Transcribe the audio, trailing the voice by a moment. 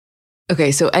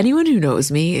Okay, so anyone who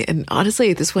knows me, and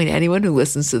honestly, at this point, anyone who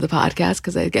listens to the podcast,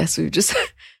 because I guess we've just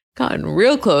gotten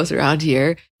real close around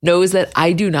here, knows that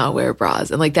I do not wear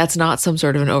bras. And like, that's not some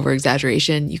sort of an over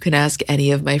exaggeration. You can ask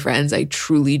any of my friends. I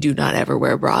truly do not ever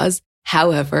wear bras.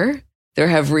 However, there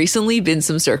have recently been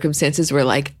some circumstances where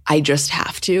like, I just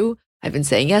have to. I've been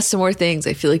saying yes to more things.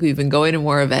 I feel like we've been going to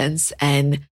more events,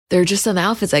 and there are just some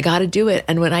outfits. I got to do it.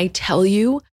 And when I tell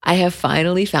you, I have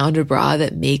finally found a bra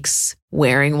that makes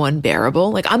wearing one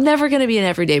bearable. Like, I'm never going to be an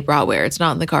everyday bra wearer. It's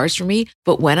not in the cards for me.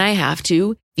 But when I have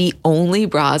to, the only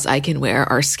bras I can wear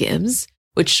are Skims,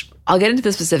 which I'll get into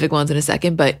the specific ones in a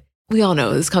second, but we all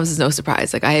know this comes as no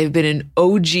surprise. Like, I have been an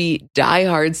OG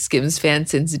diehard Skims fan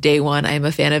since day one. I am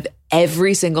a fan of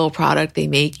every single product they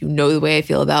make. You know the way I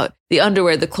feel about the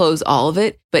underwear, the clothes, all of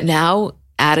it. But now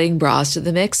adding bras to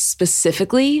the mix,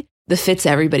 specifically the Fits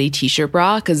Everybody t-shirt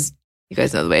bra, because you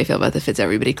guys know the way I feel about the Fits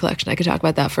Everybody collection. I could talk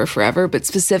about that for forever, but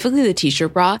specifically the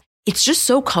t-shirt bra, it's just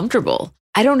so comfortable.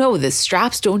 I don't know, the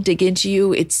straps don't dig into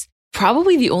you. It's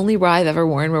probably the only bra I've ever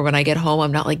worn where when I get home,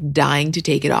 I'm not like dying to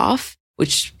take it off,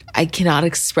 which I cannot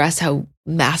express how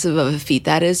massive of a feat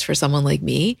that is for someone like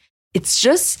me. It's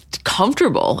just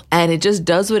comfortable and it just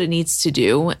does what it needs to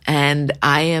do. And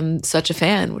I am such a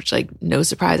fan, which like no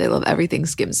surprise, I love everything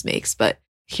Skims makes, but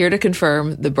here to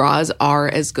confirm the bras are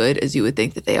as good as you would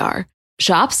think that they are.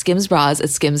 Shop Skims bras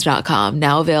at skims.com,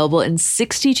 now available in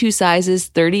 62 sizes,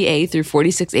 30A through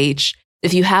 46H.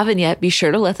 If you haven't yet, be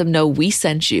sure to let them know we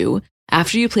sent you.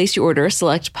 After you place your order,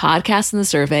 select podcast in the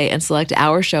survey and select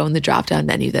our show in the drop-down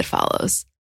menu that follows.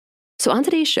 So on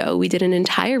today's show, we did an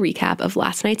entire recap of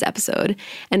last night's episode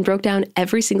and broke down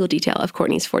every single detail of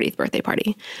Kourtney's 40th birthday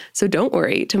party. So don't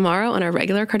worry, tomorrow on our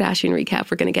regular Kardashian recap,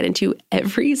 we're going to get into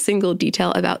every single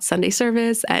detail about Sunday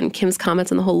service and Kim's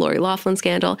comments on the whole Lori Loughlin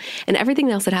scandal and everything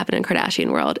else that happened in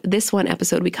Kardashian world. This one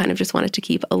episode, we kind of just wanted to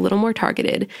keep a little more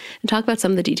targeted and talk about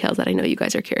some of the details that I know you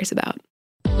guys are curious about.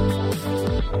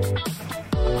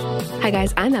 Hi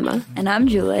guys, I'm Emma. And I'm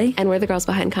Julie. And we're the girls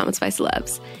behind Comments by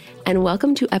Celebs. And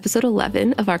welcome to episode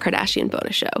 11 of our Kardashian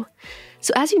bonus show.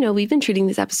 So as you know, we've been treating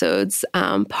these episodes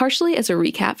partially as a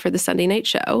recap for the Sunday night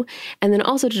show, and then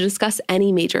also to discuss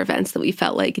any major events that we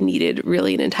felt like needed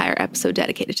really an entire episode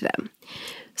dedicated to them.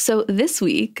 So this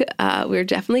week, we're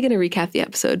definitely going to recap the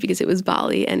episode because it was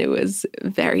Bali and it was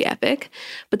very epic.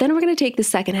 But then we're going to take the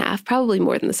second half, probably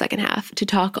more than the second half, to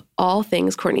talk all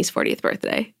things Kourtney's 40th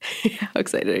birthday. How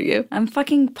excited are you? I'm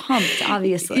fucking pumped,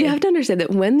 obviously. You have to understand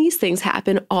that when these things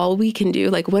happen, all we can do,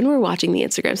 like when we're watching the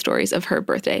Instagram stories of her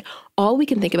birthday, all we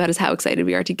can think about is how excited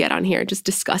we are to get on here and just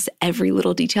discuss every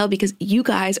little detail because you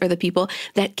guys are the people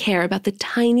that care about the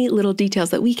tiny little details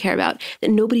that we care about that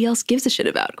nobody else gives a shit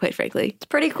about, quite frankly. It's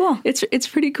pretty cool. It's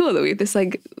pretty cool that we have this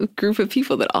like group of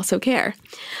people that also care.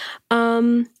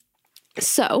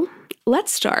 So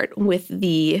let's start with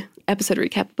the episode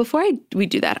recap. Before we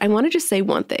do that, I want to just say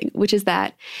one thing, which is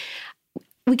that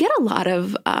we get a lot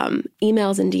of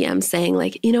emails and DMs saying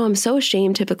like, you know, I'm so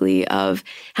ashamed typically of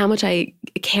how much I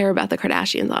care about the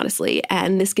Kardashians, honestly,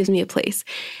 and this gives me a place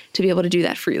to be able to do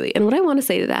that freely. And what I want to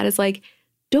say to that is like,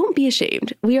 don't be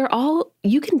ashamed. We are all,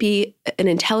 you can be an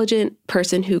intelligent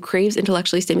person who craves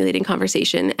intellectually stimulating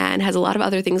conversation and has a lot of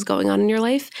other things going on in your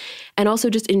life and also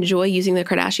just enjoy using the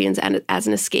Kardashians as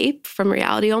an escape from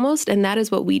reality almost. And that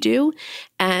is what we do.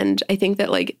 And I think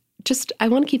that like, just, I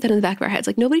want to keep that in the back of our heads.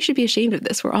 Like nobody should be ashamed of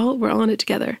this. We're all in it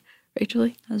together. Right,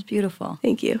 Julie? That was beautiful.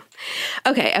 Thank you.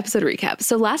 Okay, episode recap.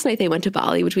 So last night they went to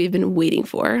Bali, which we've been waiting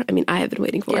for. I mean, I have been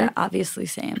waiting for. Yeah, obviously,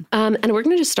 same. And we're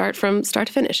going to just start from start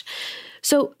to finish.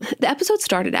 So the episode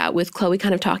started out with Khloe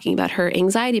kind of talking about her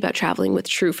anxiety about traveling with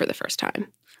True for the first time.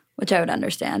 Which I would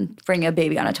understand. Bringing a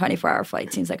baby on a 24-hour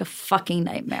flight seems like a fucking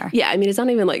nightmare. Yeah, I mean, it's not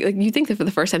even like you think that for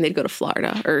the first time they'd go to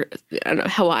Florida or, I don't know,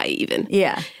 Hawaii even.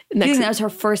 Yeah. Do you think that was her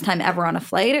first time ever on a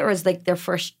flight or was like their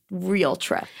first real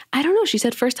trip? I don't know. She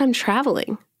said first time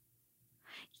traveling.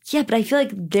 Yeah, but I feel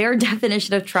like their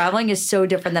definition of traveling is so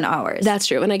different than ours. That's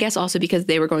true. And I guess also because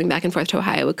they were going back and forth to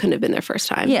Ohio, it couldn't have been their first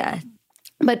time. Yeah.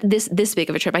 But this big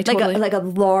of a trip, I totally... Like a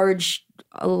large,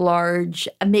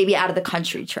 maybe out of the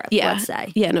country trip, let's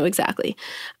say. Yeah, no, exactly.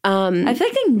 I feel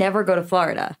like they never go to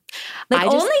Florida. Like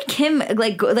only Kim,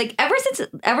 like ever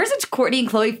since Kourtney and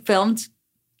Khloe filmed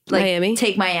Miami.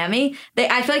 Take Miami,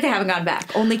 I feel like they haven't gone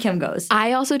back. Only Kim goes.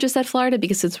 I also just said Florida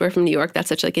because since we're from New York, that's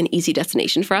such like an easy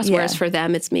destination for us. Yeah. Whereas for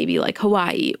them, it's maybe like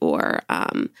Hawaii or...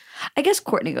 I guess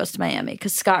Kourtney goes to Miami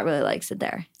because Scott really likes it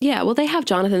there. Yeah, well, they have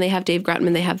Jonathan, they have Dave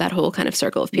Grutman, they have that whole kind of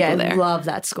circle of people there. Yeah, I love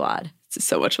that squad. It's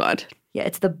so much fun. Yeah,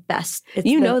 it's the best.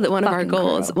 You know that one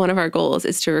of our goals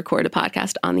is to record a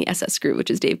podcast on the SS Group,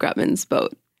 which is Dave Grutman's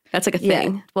boat. That's like a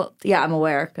thing. Yeah. Well, yeah, I'm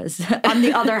aware because I'm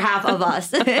the other half of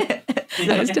us. I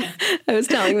was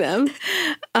telling them.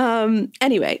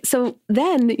 Anyway, so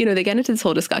then, they get into this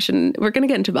whole discussion. We're going to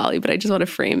get into Bali, but I just want to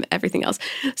frame everything else.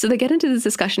 So they get into this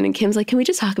discussion and Kim's like, can we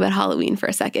just talk about Halloween for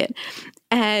a second?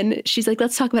 And she's like,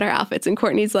 let's talk about our outfits. And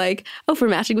Courtney's like, oh, for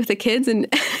matching with the kids? And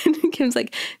Kim's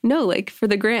like, no, like for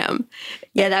the gram.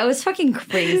 Yeah, that was fucking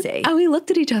crazy. And we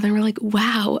looked at each other and we're like,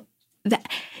 wow.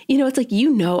 That, it's like,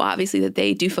 obviously that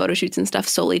they do photo shoots and stuff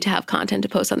solely to have content to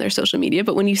post on their social media.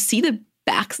 But when you see the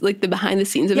backs, like the behind the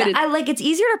scenes of it. It's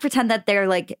easier to pretend that they're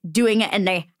like doing it and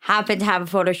they happen to have a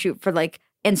photo shoot for like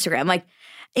Instagram. Like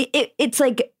it's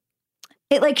like,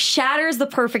 it like shatters the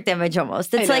perfect image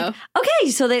almost. It's like,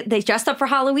 okay, so they dressed up for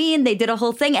Halloween, they did a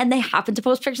whole thing and they happen to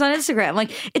post pictures on Instagram.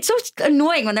 Like it's so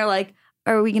annoying when they're like,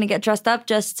 are we going to get dressed up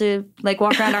just to like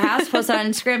walk around our house, post it on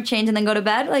Instagram, change, and then go to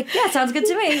bed? Like, yeah, sounds good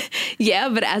to me. Yeah,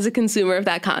 but as a consumer of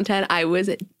that content, I was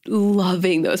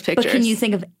loving those pictures. But can you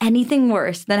think of anything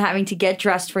worse than having to get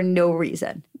dressed for no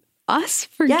reason? Us?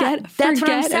 Forget. That's what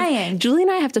I'm saying. Julie and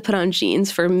I have to put on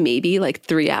jeans for maybe like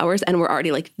 3 hours and we're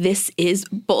already like, this is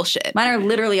bullshit. Mine are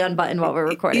literally unbuttoned while we're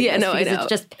recording. Yeah, no, I know. It's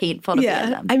just painful to wear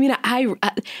them. I mean,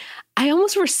 I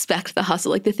almost respect the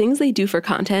hustle. Like the things they do for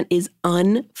content is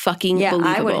unfucking believable.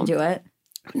 I wouldn't do it.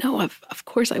 No, of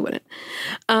course I wouldn't.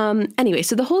 Anyway,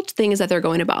 so the whole thing is that they're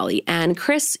going to Bali and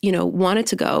Chris, wanted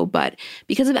to go, but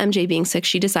because of MJ being sick,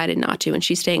 she decided not to. And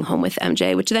she's staying home with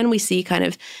MJ, which then we see kind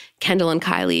of Kendall and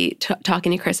Kylie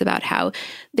talking to Chris about how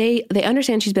they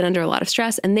understand she's been under a lot of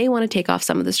stress and they want to take off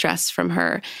some of the stress from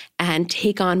her and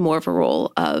take on more of a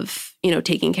role of,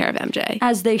 taking care of MJ.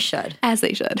 As they should.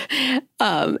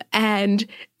 And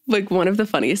like one of the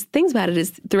funniest things about it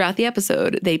is throughout the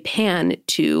episode, they pan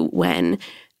to when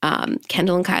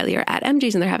Kendall and Kylie are at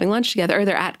MJ's and they're having lunch together, or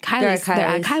they're at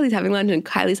Kylie's having lunch, and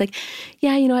Kylie's like,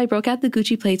 yeah, I broke out the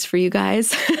Gucci plates for you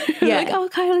guys. Yeah. Like, oh,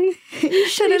 Kylie, you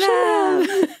shouldn't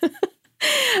have.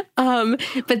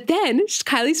 But then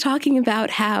Kylie's talking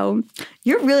about how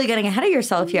you're really getting ahead of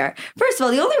yourself here. First of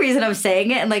all, the only reason I'm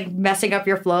saying it and like messing up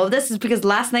your flow of this is because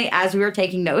last night as we were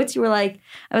taking notes, you were like,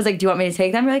 I was like, do you want me to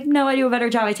take them? You're like, no, I do a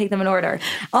better job. I take them in order.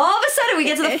 All of a sudden we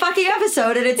get to the fucking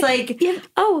episode and it's like,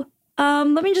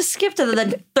 let me just skip to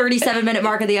the 37-minute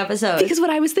mark of the episode. Because what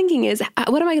I was thinking is,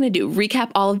 what am I going to do?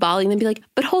 Recap all of Bali and then be like,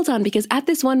 but hold on, because at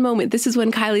this one moment, this is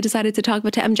when Kylie decided to talk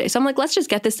about to MJ. So I'm like, let's just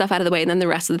get this stuff out of the way and then the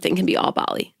rest of the thing can be all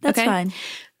Bali. That's fine.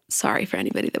 Sorry for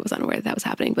anybody that was unaware that was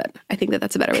happening, but I think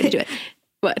that's a better way to do it.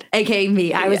 What? AKA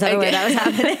me. I was unaware that was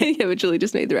happening. Yeah, but Julie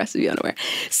just made the rest of you unaware.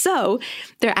 So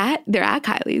they're at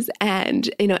Kylie's and,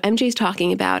 MJ's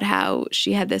talking about how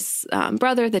she had this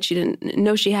brother that she didn't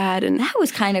know she had. And that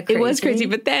was kind of crazy. It was crazy.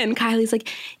 But then Kylie's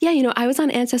like, yeah, I was on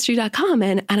Ancestry.com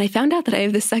and I found out that I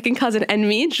have this second cousin. And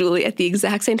me and Julie at the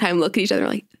exact same time look at each other and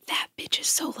we're like, that bitch is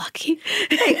so lucky.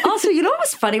 Hey, also, what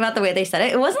was funny about the way they said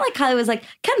it? It wasn't like Kylie was like,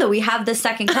 Kendall, we have this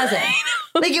second cousin.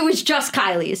 Like it was just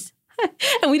Kylie's.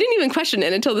 And we didn't even question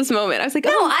it until this moment. I was like,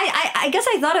 no, I guess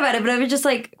I thought about it, but I was just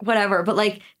like, whatever. But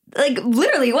like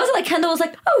literally, it wasn't like Kendall was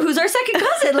like, oh, who's our second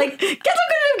cousin? Like, Kendall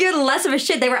couldn't have given less of a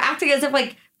shit. They were acting as if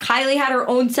like Kylie had her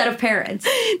own set of parents.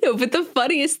 No, but the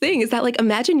funniest thing is that like,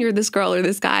 imagine you're this girl or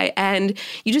this guy and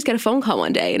you just get a phone call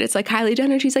one day and it's like Kylie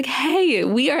Jenner. And she's like, hey,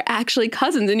 we are actually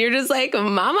cousins. And you're just like,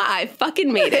 mama, I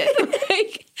fucking made it.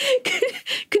 Like,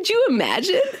 could you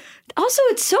imagine? Also,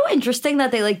 it's so interesting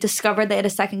that they like discovered they had a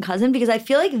second cousin because I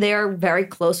feel like they're very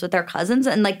close with their cousins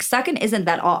and like second isn't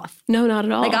that off. No, not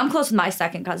at all. Like I'm close with my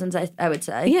second cousins, I would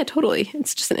say. Yeah, totally.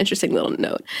 It's just an interesting little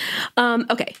note.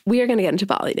 Okay, we are going to get into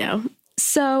Bali now.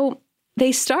 So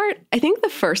they start, I think the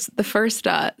first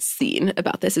scene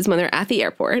about this is when they're at the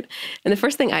airport. And the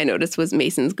first thing I noticed was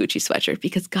Mason's Gucci sweatshirt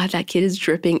because, God, that kid is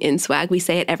dripping in swag. We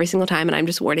say it every single time, and I'm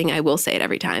just warning, I will say it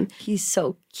every time.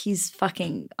 He's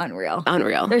fucking unreal.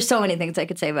 Unreal. There's so many things I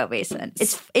could say about Mason.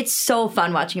 It's so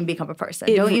fun watching him become a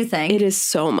person, don't you think? It is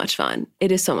so much fun.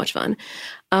 It is so much fun.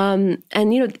 And,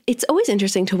 it's always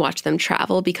interesting to watch them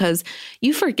travel because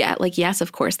you forget, like, yes,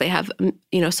 of course, they have,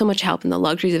 so much help and the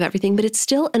luxuries of everything, but it's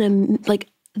still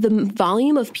the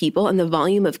volume of people and the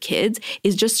volume of kids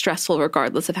is just stressful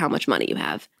regardless of how much money you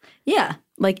have. Yeah.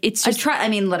 Like, it's just...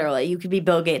 literally, you could be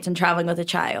Bill Gates and traveling with a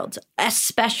child,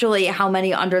 especially how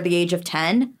many under the age of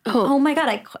 10. Oh my God,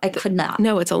 I could not.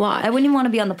 No, it's a lot. I wouldn't even want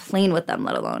to be on the plane with them,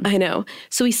 let alone. I know.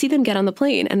 So we see them get on the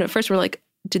plane, and at first we're like,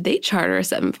 did they charter a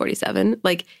 747?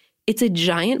 Like, it's a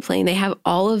giant plane. They have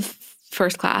all of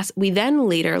first class. We then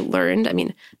later learned,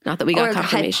 not that we got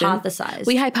confirmation.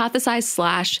 We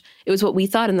hypothesized / it was what we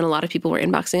thought, and then a lot of people were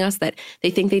inboxing us that they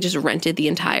think they just rented the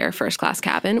entire first class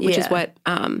cabin, which is what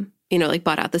like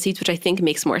bought out the seats, which I think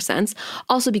makes more sense.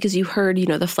 Also because you heard,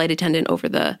 the flight attendant over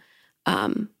the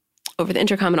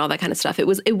intercom and all that kind of stuff.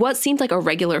 It seemed like a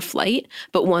regular flight,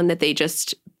 but one that they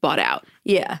just bought out.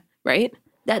 Yeah. Right?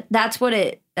 That's what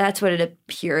it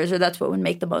appears, or that's what would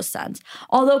make the most sense.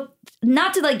 Although,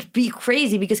 not to like be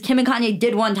crazy, because Kim and Kanye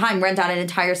did one time rent out an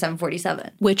entire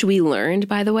 747. Which we learned,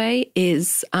 by the way,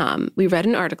 is we read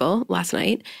an article last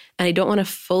night, and I don't want to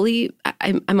fully,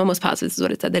 I'm almost positive this is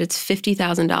what it said, that it's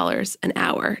 $50,000 an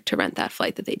hour to rent that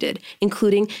flight that they did,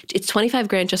 including, it's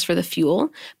 $25,000 just for the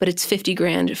fuel, but it's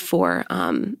 $50,000 for,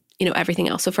 everything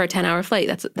else. So for a 10-hour flight,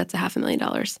 that's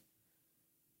 $500,000.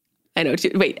 I know.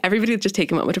 Wait, everybody just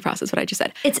take a moment to process what I just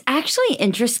said. It's actually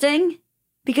interesting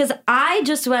because I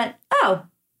just went, oh,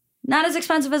 not as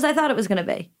expensive as I thought it was going to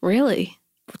be. Really?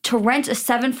 To rent a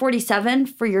 747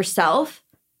 for yourself?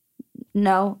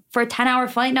 No. For a 10-hour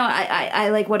flight? No, I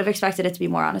like would have expected it to be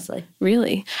more, honestly.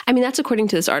 Really? I mean, that's according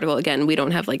to this article. Again, we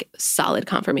don't have like solid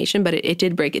confirmation, but it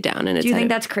did break it down. And do you think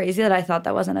that's crazy that I thought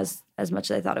that wasn't as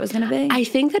much as I thought it was going to be? I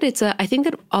think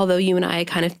that although you and I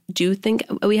kind of do think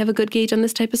we have a good gauge on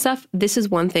this type of stuff, this is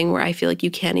one thing where I feel like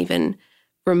you can't even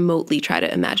remotely try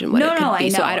to imagine what it could be. I know.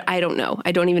 So I don't know.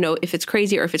 I don't even know if it's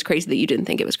crazy or if it's crazy that you didn't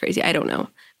think it was crazy. I don't know.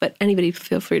 But anybody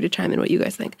feel free to chime in what you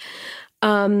guys think.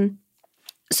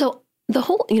 So the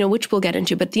whole, which we'll get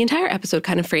into, but the entire episode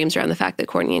kind of frames around the fact that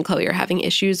Kourtney and Khloe are having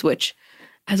issues, which,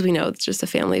 as we know, it's just a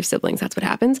family of siblings. That's what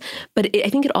happens. But I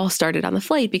think it all started on the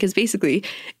flight because basically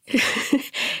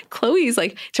Khloe's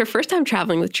like, it's her first time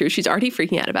traveling with True. She's already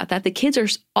freaking out about that.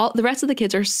 The rest of the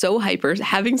kids are so hyper,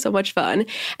 having so much fun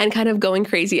and kind of going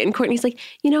crazy. And Kourtney's like,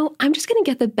 I'm just going to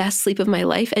get the best sleep of my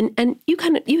life. And you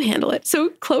handle it. So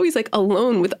Khloe's like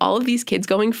alone with all of these kids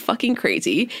going fucking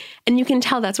crazy. And you can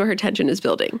tell that's where her tension is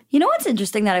building. You know what's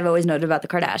interesting that I've always noted about the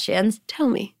Kardashians? Tell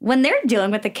me. When they're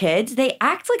dealing with the kids, they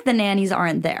act like the nannies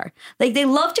aren't there. Like, they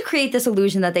love to create this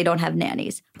illusion that they don't have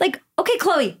nannies. Like, okay,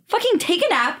 Khloe, fucking take a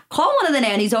nap, call one of the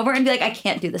nannies over and be like, I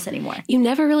can't do this anymore. You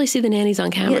never really see the nannies on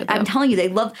camera, though. I'm telling you, they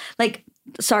love, like,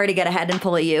 sorry to get ahead and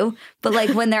pull at you, but like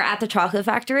when they're at the chocolate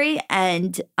factory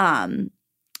and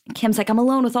Kim's like, I'm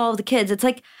alone with all of the kids. It's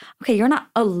like, okay, you're not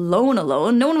alone.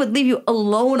 No one would leave you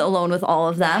alone with all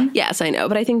of them. Yes, I know,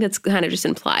 but I think that's kind of just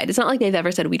implied. It's not like they've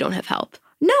ever said we don't have help.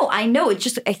 No, I know.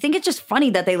 I think it's just funny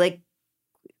that they like,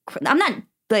 I'm not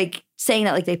like saying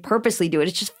that like they purposely do it.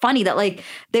 It's just funny that like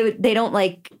they don't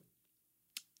like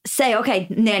say, okay,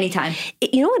 nanny time.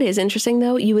 You know what is interesting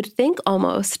though? You would think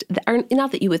almost, or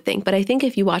not that you would think, but I think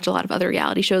if you watch a lot of other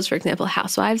reality shows, for example,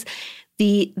 Housewives,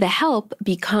 the help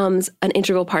becomes an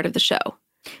integral part of the show.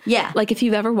 Yeah. Like if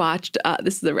you've ever watched,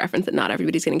 this is a reference that not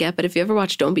everybody's going to get, but if you ever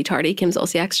watched Don't Be Tardy, Kim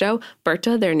Zolciak's show,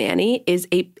 Berta, their nanny, is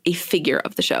a figure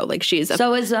of the show. Like she is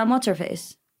So is, what's her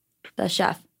face? The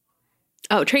chef.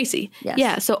 Oh, Tracy. Yes.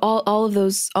 Yeah. So all of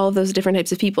those different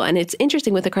types of people. And it's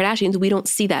interesting with the Kardashians, we don't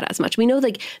see that as much. We know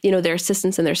like, their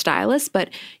assistants and their stylists, but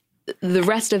the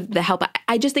rest of the help,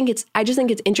 I just think it's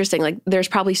interesting. Like there's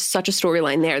probably such a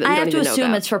storyline there that we don't even know about. I have to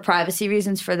assume it's for privacy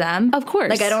reasons for them. Of course.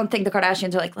 Like I don't think the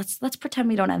Kardashians are like, let's pretend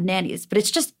we don't have nannies. But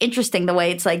it's just interesting the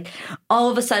way it's like all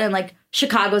of a sudden like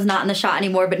Chicago's not in the shot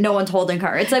anymore, but no one's holding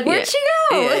her. It's like, where'd she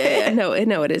go? Yeah.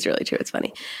 No, it is really true. It's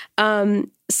funny.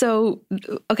 So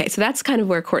that's kind of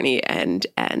where Kourtney and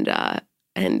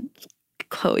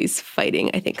Khloe's fighting,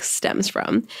 I think, stems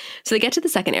from. So they get to the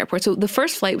second airport. So the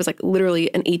first flight was like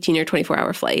literally an 18 or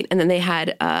 24-hour flight. And then they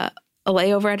had a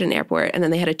layover at an airport. And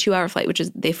then they had a 2-hour flight, which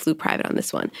is they flew private on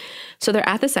this one. So they're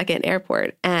at the second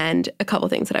airport. And a couple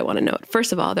things that I want to note.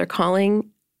 First of all, they're calling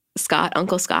Scott,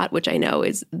 Uncle Scott, which I know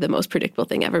is the most predictable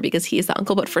thing ever because he is the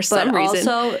uncle. But for some reason,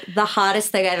 also the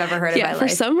hottest thing I've ever heard in my life. For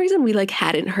some reason, we like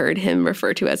hadn't heard him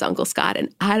referred to as Uncle Scott,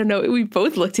 and I don't know. We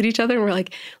both looked at each other and we're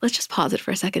like, let's just pause it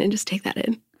for a second and just take that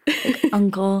in.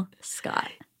 Uncle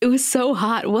Scott. It was so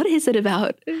hot. What is it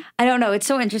about? I don't know. It's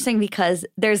so interesting because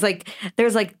there's like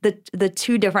the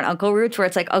two different uncle roots where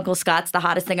it's like Uncle Scott's the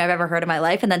hottest thing I've ever heard in my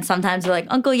life. And then sometimes they're like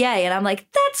Uncle Ye. And I'm like,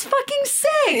 that's fucking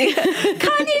sick.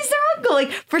 Kanye's their uncle.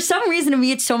 Like for some reason to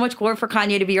me, it's so much cooler for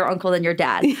Kanye to be your uncle than your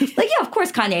dad. Like, yeah, of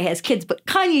course Kanye has kids, but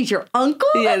Kanye's your uncle?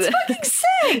 Yeah, that's fucking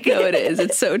sick. No, it is.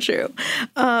 It's so true.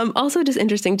 Also just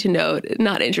interesting to note,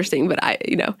 not interesting, but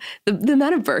the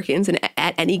amount of Birkins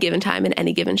at any given time in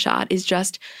any given shot is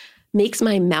just makes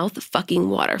my mouth fucking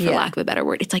water, for lack of a better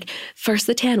word. It's like first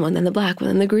the tan one, then the black one,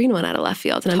 then the green one out of left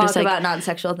field. And I'm just like, about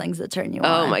non-sexual things that turn you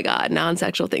on. Oh my God,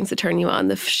 non-sexual things that turn you on.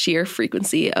 The sheer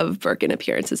frequency of Birkin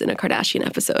appearances in a Kardashian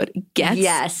episode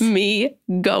gets me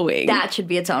going. That should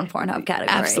be its own Pornhub category.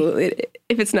 Absolutely.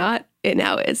 If it's not, it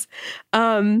now is.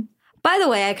 By the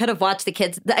way, I could have watched the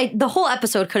kids. The whole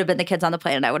episode could have been the kids on the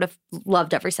plane, and I would have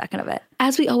loved every second of it.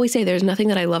 As we always say, there's nothing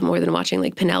that I love more than watching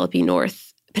like Penelope and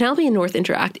North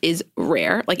interact is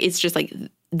rare. Like it's just like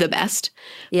the best.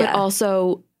 Yeah. But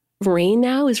also Rain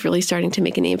now is really starting to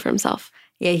make a name for himself.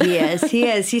 Yeah, he is. He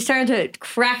is. He's starting to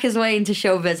crack his way into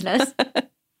show business.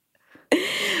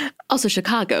 Also,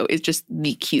 Chicago is just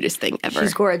the cutest thing ever.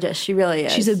 She's gorgeous. She really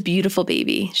is. She's a beautiful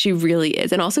baby. She really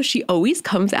is. And also, she always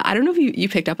comes out. I don't know if you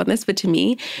picked up on this, but to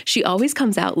me, she always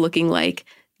comes out looking like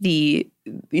the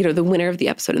winner of the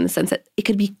episode in the sense that it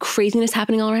could be craziness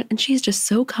happening all around. And she's just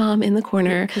so calm in the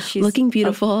corner, looking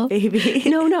beautiful. Baby.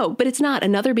 No, but it's not.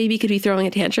 Another baby could be throwing a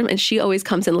tantrum and she always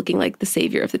comes in looking like the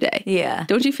savior of the day. Yeah.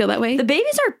 Don't you feel that way? The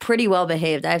babies are pretty well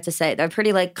behaved, I have to say. They're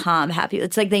pretty like calm, happy.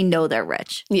 It's like they know they're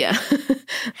rich. Yeah.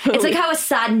 It's like how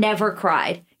Assad never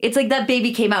cried. It's like that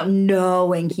baby came out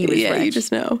knowing he was rich. Yeah, you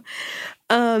just know.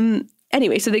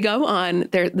 Anyway, so they go on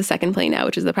the second plane now,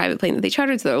 which is the private plane that they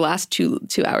chartered. So their last two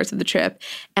hours of the trip.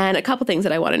 And a couple things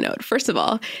that I want to note. First of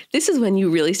all, this is when you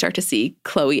really start to see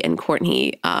Chloe and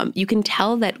Courtney. You can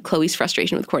tell that Chloe's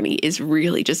frustration with Courtney is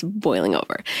really just boiling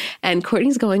over. And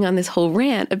Courtney's going on this whole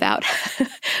rant about,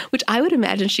 which I would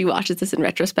imagine she watches this in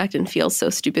retrospect and feels so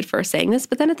stupid for saying this.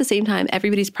 But then at the same time,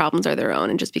 everybody's problems are their own.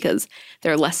 And just because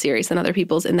they're less serious than other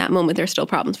people's in that moment, they're still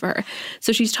problems for her.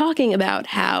 So she's talking about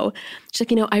how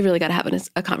she's like, I really got to have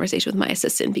a conversation with my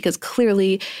assistant because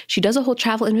clearly she does a whole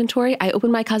travel inventory. I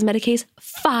open my cosmetic case,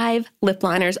 5 lip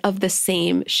liners of the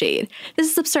same shade.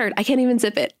 This is absurd. I can't even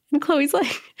zip it. And Chloe's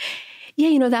like,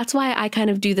 yeah, that's why I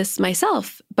kind of do this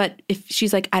myself. But if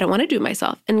she's like, I don't want to do it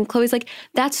myself. And Chloe's like,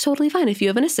 that's totally fine. If you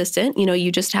have an assistant,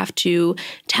 you just have to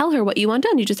tell her what you want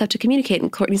done. You just have to communicate.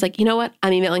 And Courtney's like, you know what?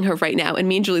 I'm emailing her right now. And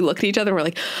me and Julie look at each other and we're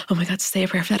like, oh my God, say a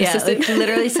prayer for that assistant. Like,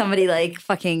 literally somebody like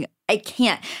fucking, I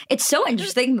can't. It's so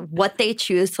interesting what they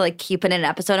choose to like keep in an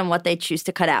episode and what they choose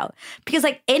to cut out. Because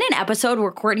like in an episode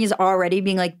where Courtney's already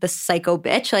being like the psycho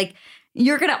bitch, like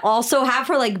you're going to also have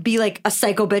her like be like a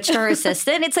psycho bitch to her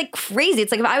assistant. It's like crazy.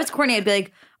 It's like if I was Courtney, I'd be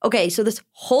like, okay, so this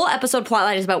whole episode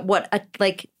plotline is about what a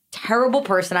like terrible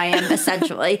person I am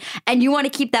essentially. And you want to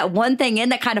keep that one thing in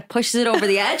that kind of pushes it over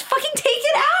the edge? Fucking take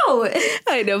it out.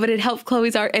 I know, but it helped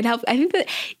Chloe's art. I think that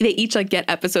they each like get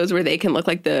episodes where they can look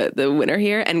like the winner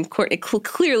here. And Courtney,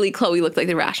 clearly Chloe looked like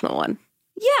the rational one.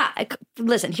 Yeah.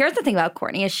 Listen, here's the thing about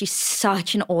Courtney is she's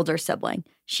such an older sibling.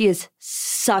 She is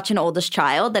such an oldest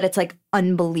child that it's like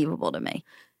unbelievable to me.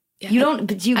 Yeah,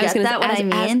 do you get that? What I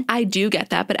mean? I do get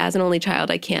that, but as an only child,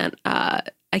 I can't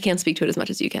speak to it as much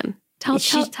as you can. Tell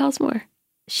us more.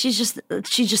 She's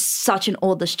just such an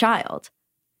oldest child.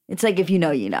 It's like if you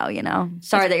know, you know.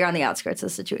 Sorry that you're on the outskirts of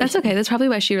the situation. That's okay. That's probably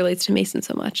why she relates to Mason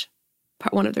so much.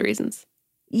 One of the reasons.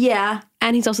 Yeah.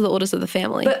 And he's also the oldest of the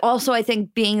family. But also I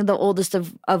think being the oldest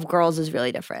of girls is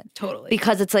really different. Totally.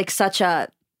 Because it's like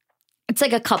it's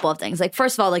like a couple of things. Like,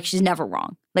 first of all, like she's never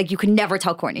wrong. Like you can never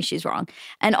tell Courtney she's wrong.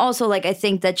 And also like I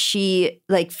think that she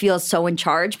like feels so in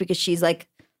charge because she's like,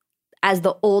 as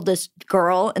the oldest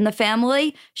girl in the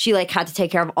family, she like had to take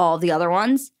care of all the other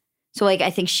ones. So like I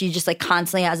think she just like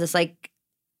constantly has this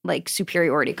like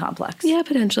superiority complex. Yeah,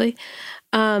 potentially.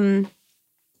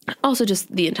 Also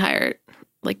just the entire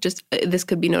this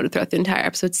could be noted throughout the entire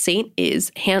episode. Saint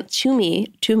is to me,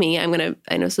 I know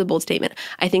this is a bold statement.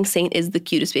 I think Saint is the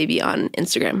cutest baby on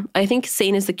Instagram. I think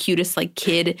Saint is the cutest like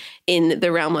kid in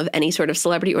the realm of any sort of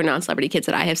celebrity or non-celebrity kids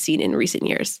that I have seen in recent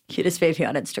years. Cutest baby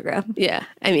on Instagram. Yeah.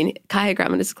 I mean, Kaya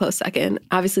Grumman is a close second.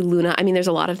 Obviously Luna. I mean, there's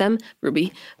a lot of them.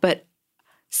 Ruby. But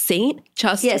Saint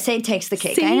Saint takes the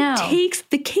cake. I know. Saint takes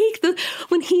the cake.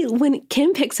 When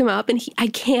Kim picks him up and I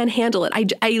can't handle it.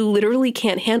 I literally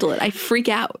can't handle it. I freak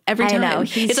out every time. I know.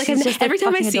 It's like every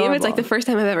time I see him, it's like the first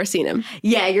time I've ever seen him.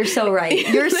 Yeah, you're so right.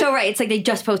 You're so right. It's like they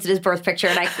just posted his birth picture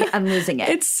and I'm losing it.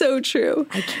 It's so true.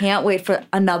 I can't wait for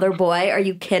another boy. Are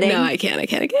you kidding? No, I can't.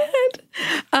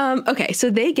 Okay, so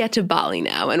they get to Bali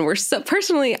now, and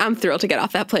personally, I'm thrilled to get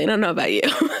off that plane. I don't know about you.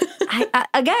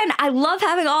 I love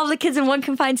having all of the kids in one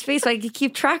confined space so I can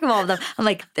keep track of all of them. I'm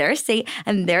like, there's Saint,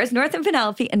 and there's North and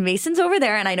Penelope, and Mason's over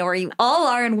there, and I know where you all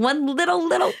are in one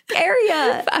little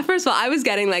area. First of all, I was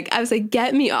like,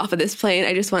 get me off of this plane.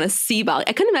 I just want to see Bali.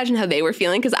 I couldn't imagine how they were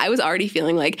feeling because I was already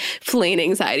feeling like plane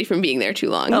anxiety from being there too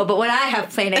long. Oh, but when I have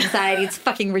plane anxiety, it's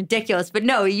fucking ridiculous. But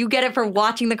no, you get it for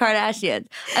watching the Kardashians.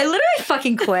 I literally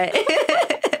fucking quit.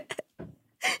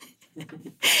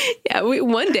 Yeah,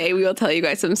 one day we will tell you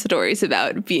guys some stories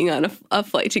about being on a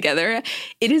flight together.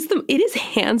 It is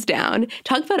hands down.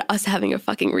 Talk about us having a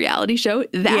fucking reality show.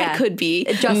 That could be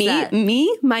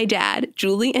me, my dad,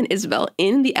 Julie, and Isabel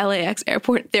in the LAX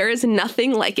airport. There is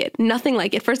nothing like it. Nothing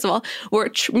like it. First of all,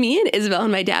 me and Isabel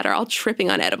and my dad are all tripping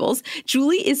on edibles.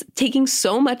 Julie is taking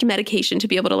so much medication to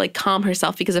be able to like calm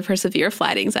herself because of her severe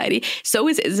flight anxiety. So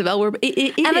is Isabel.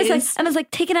 Emma's like,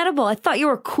 take an edible. I thought you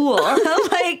were cool. I'm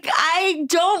like, I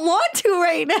don't want to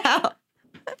right now.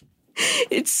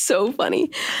 It's so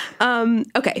funny.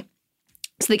 Okay.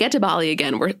 So they get to Bali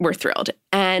again. We're thrilled.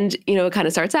 And, it kind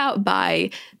of starts out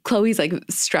by Chloe's like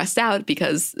stressed out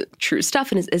because True's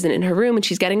stuff isn't in her room and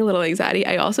she's getting a little anxiety.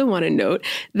 I also want to note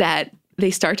that they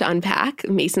start to unpack.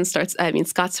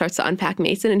 Scott starts to unpack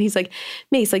Mason and he's like,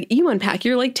 Mace, like you unpack,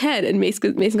 you're like 10. And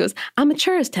Mason goes, I'm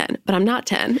mature as 10, but I'm not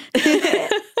 10.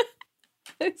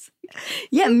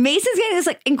 Yeah, Mason's getting this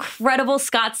like incredible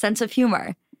Scott sense of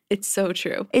humor. It's so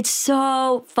true. It's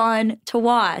so fun to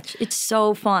watch. It's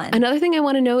so fun. Another thing I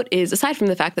want to note is, aside from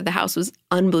the fact that the house was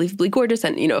unbelievably gorgeous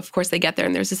and, of course they get there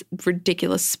and there's this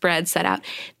ridiculous spread set out,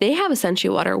 they have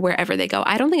essential water wherever they go.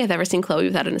 I don't think I've ever seen Chloe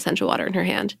without an essential water in her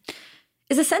hand.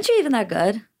 Is essential even that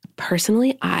good?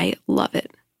 Personally, I love it.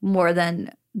 More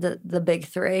than the big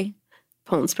three?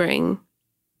 Poland Spring,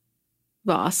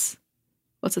 Voss.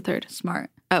 What's the third? Smart.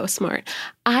 Oh, Smart.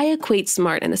 I equate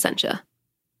Smart and Essentia.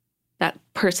 That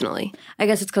personally. I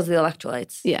guess it's because of the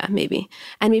electrolytes. Yeah, maybe.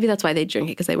 And maybe that's why they drink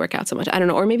it, because they work out so much. I don't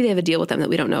know. Or maybe they have a deal with them that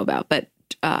we don't know about. But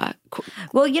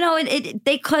well,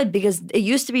 they could, because it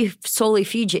used to be solely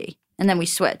Fiji. And then we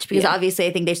switched. Because obviously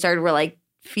I think they started were like,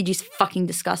 Fiji's fucking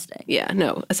disgusting. Yeah,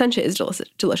 no. Essentia is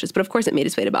delicious. But of course it made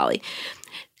its way to Bali.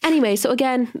 Anyway, so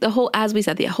again, as we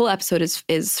said, the whole episode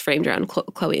is framed around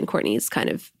Chloe and Courtney's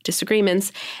kind of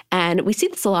disagreements. And we see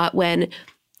this a lot when,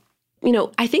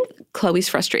 I think Chloe's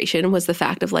frustration was the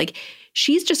fact of like,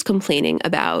 she's just complaining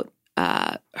about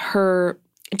her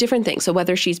different things. So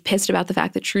whether she's pissed about the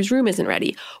fact that True's room isn't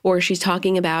ready, or she's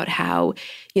talking about how,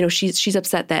 she's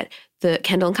upset that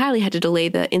Kendall and Kylie had to delay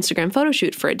the Instagram photo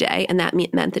shoot for a day, and that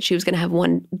meant that she was going to have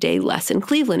one day less in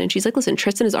Cleveland. And she's like, listen,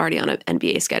 Tristan is already on an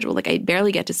NBA schedule. Like, I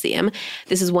barely get to see him.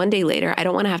 This is one day later. I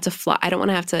don't want to have to fly. I don't want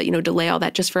to have to, delay all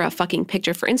that just for a fucking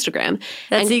picture for Instagram.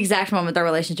 That's the exact moment their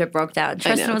relationship broke down.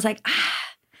 Tristan was like,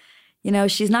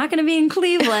 she's not going to be in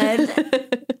Cleveland.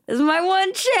 This is my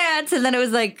one chance. And then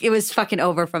it was fucking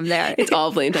over from there. It's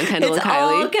all blamed on Kendall and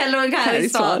Kylie. It's all Kendall and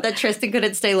Kylie's fault that Tristan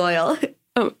couldn't stay loyal.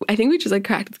 Oh, I think we just like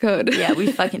cracked the code. Yeah,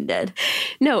 we fucking did.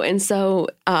 No, and so,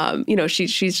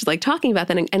 she's just like talking about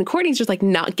that, and Courtney's just like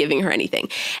not giving her anything,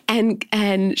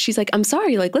 and she's like, I'm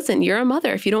sorry, like, listen, you're a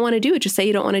mother. If you don't want to do it, just say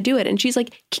you don't want to do it. And she's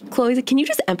like, Chloe's like, can you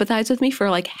just empathize with me for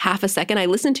like half a second? I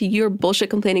listened to your bullshit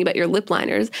complaining about your lip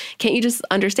liners. Can't you just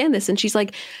understand this? And she's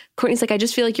like, Courtney's like, I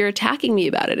just feel like you're attacking me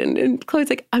about it. And Chloe's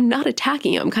like, I'm not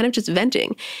attacking you. I'm kind of just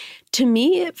venting. To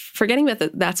me, forgetting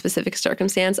about that specific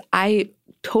circumstance, I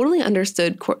totally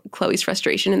understood Chloe's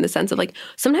frustration in the sense of like,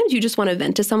 sometimes you just want to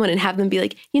vent to someone and have them be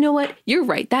like, you know what, you're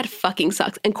right, that fucking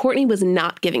sucks. And Courtney was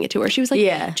not giving it to her. She was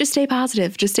like, just stay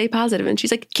positive, just stay positive. And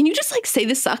she's like, can you just like say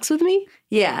this sucks with me?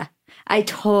 Yeah, I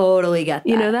totally get that.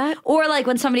 You know that? Or like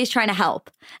when somebody's trying to help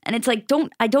and it's like,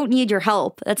 I don't need your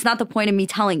help. That's not the point of me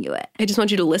telling you it. I just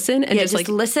want you to listen and just like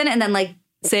listen and then like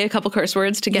say a couple curse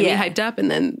words to get me hyped up,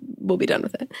 and then we'll be done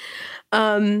with it.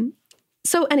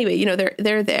 So anyway,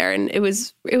 they're there, and it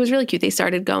was really cute. They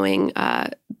started going.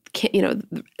 Kim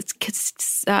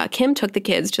took the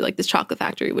kids to like this chocolate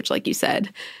factory, which, like you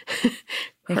said,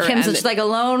 Kim's just like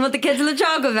alone with the kids in the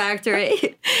chocolate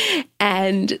factory,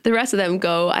 and the rest of them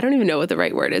go. I don't even know what the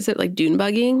right word is. It like dune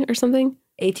buggying or something.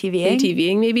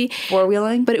 ATVing maybe.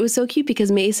 Four-wheeling. But it was so cute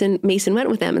because Mason went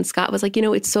with them, and Scott was like,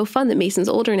 it's so fun that Mason's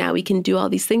older now. We can do all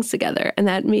these things together. And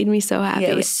that made me so happy.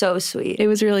 Yeah, it was so sweet. It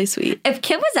was really sweit. If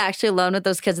Kim was actually alone with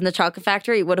those kids in the chocolate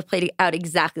factory, it would have played out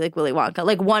exactly like Willy Wonka.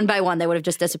 Like one by one, they would have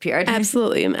just disappeared.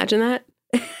 Absolutely. Imagine that.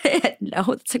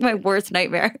 No, it's like my worst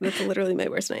nightmare. That's literally my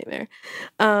worst nightmare.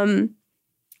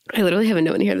 I literally have a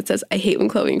note in here that says, I hate when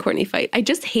Chloe and Courtney fight. I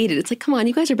just hate it. It's like, come on,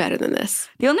 you guys are better than this.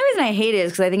 The only reason I hate it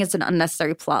is because I think it's an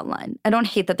unnecessary plot line. I don't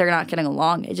hate that they're not getting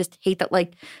along. I just hate that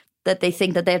that they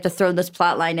think that they have to throw this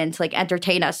plot line in to like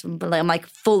entertain us. But I'm like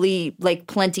fully like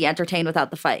plenty entertained without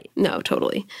the fight. No,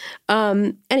 totally.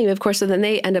 Anyway, of course, so then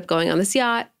they end up going on this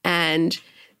yacht, and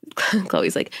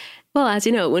Chloe's like, well, as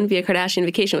you know, it wouldn't be a Kardashian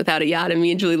vacation without a yacht. And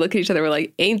me and Julie look at each other. We're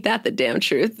like, ain't that the damn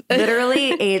truth?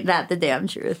 Literally, ain't that the damn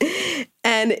truth?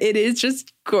 And it is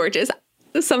just gorgeous.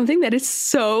 Something that is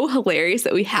so hilarious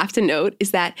that we have to note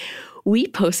is that we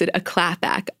posted a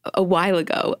clapback a while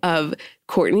ago of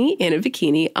Courtney in a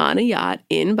bikini on a yacht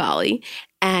in Bali.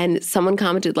 And someone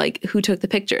commented like, who took the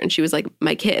picture? And she was like,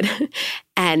 my kid.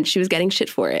 And she was getting shit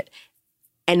for it.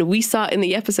 And we saw in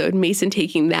the episode Mason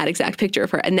taking that exact picture of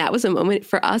her. And that was a moment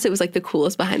for us. It was like the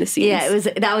coolest behind the scenes.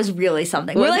 Yeah, that was really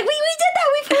something. We're like, we did that.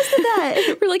 We posted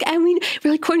that.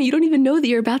 we're like, Courtney, you don't even know that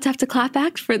you're about to have to clap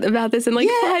back about this in like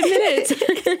 5 minutes.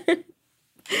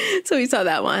 So we saw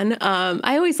that one.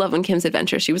 I always love when Kim's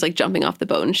adventure, she was like jumping off the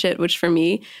boat and shit, which for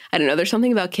me, I don't know, there's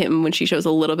something about Kim when she shows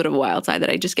a little bit of a wild side that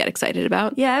I just get excited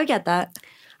about. Yeah, I would get that.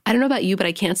 I don't know about you, but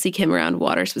I can't see Kim around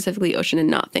water, specifically ocean, and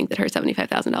not think that her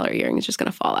 $75,000 earring is just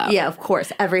going to fall out. Yeah, of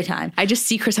course, every time. I just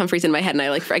see Chris Humphries in my head, and I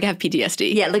have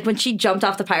PTSD. Yeah, like when she jumped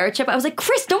off the pirate ship, I was like,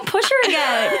 Chris, don't push her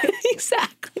again.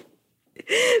 Exactly.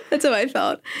 That's how I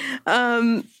felt.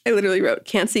 I literally wrote,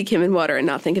 can't see Kim in water and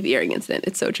not think of earring incident.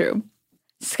 It's so true.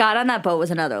 Scott on that boat was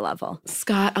another level.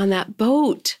 Scott on that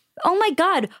boat. Oh my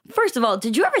God. First of all,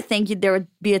 did you ever think there would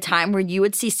be a time where you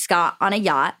would see Scott on a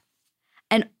yacht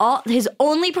and his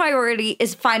only priority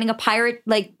is finding a pirate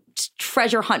like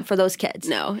treasure hunt for those kids?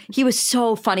 No. He was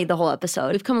so funny the whole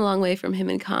episode. We've come a long way from him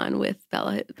and Khan with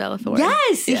Bella Thorne.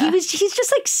 Yes. Yeah. He's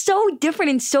just like so different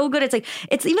and so good.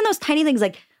 It's even those tiny things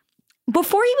like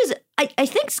before he was, I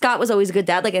think Scott was always a good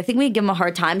dad. Like, I think we give him a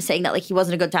hard time saying that, like, he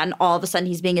wasn't a good dad and all of a sudden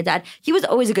he's being a dad. He was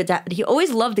always a good dad. He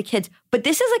always loved the kids. But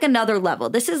this is, like, another level.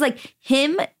 This is, like,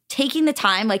 him taking the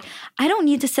time. Like, I don't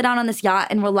need to sit down on this yacht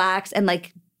and relax and,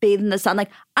 like, bathe in the sun.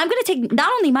 Like, I'm going to take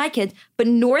not only my kids, but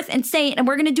North and Saint, and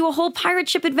we're going to do a whole pirate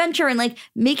ship adventure and, like,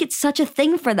 make it such a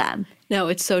thing for them. No,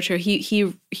 it's so true.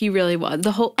 He really was.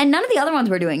 And none of the other ones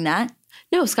were doing that.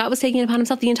 No, Scott was taking it upon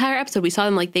himself the entire episode. We saw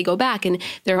them like they go back and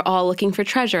they're all looking for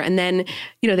treasure. And then,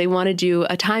 they want to do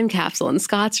a time capsule. And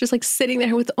Scott's just like sitting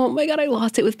there with, oh my God, I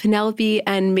lost it with Penelope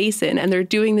and Mason. And they're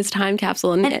doing this time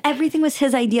capsule. And everything was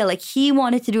his idea. Like he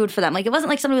wanted to do it for them. Like it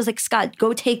wasn't like somebody was like, Scott,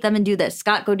 go take them and do this.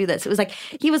 Scott, go do this. It was like,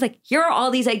 he was like, here are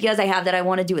all these ideas I have that I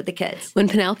want to do with the kids. When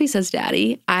Penelope says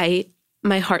daddy,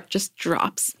 my heart just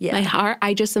drops. Yeah. My heart,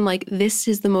 I just am like, this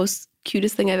is the most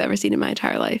cutest thing I've ever seen in my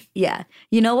entire life. Yeah.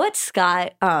 You know what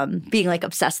Scott being like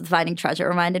obsessed with finding treasure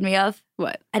reminded me of?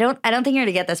 What? I don't think you're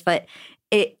gonna get this, but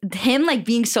him like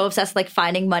being so obsessed with like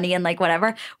finding money and like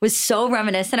whatever was so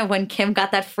reminiscent of when Kim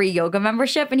got that free yoga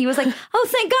membership and he was like, oh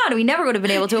thank God, we never would have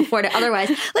been able to afford it otherwise.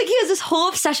 Like he has this whole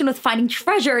obsession with finding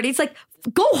treasure and he's like,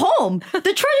 go home. The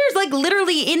treasure's like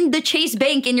literally in the Chase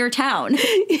Bank in your town.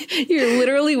 You're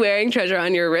literally wearing treasure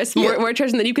on your wrist, more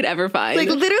treasure than you could ever find. Like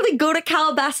literally go to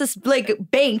Calabasas like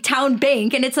town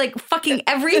bank, and it's like fucking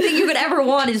everything you could ever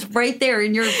want is right there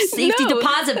in your safety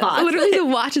deposit box. Literally the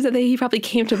watches that he probably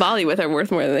came to Bali with are worth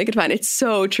more than they could find. It's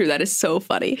so true. That is so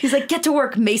funny. He's like, get to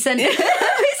work, Mason. Mason's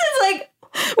like,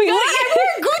 I wear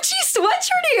a Gucci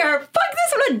sweatshirt here. Fuck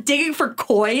this. I'm not digging for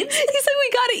coins. He's like, we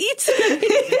gotta eat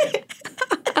something.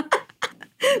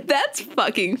 That's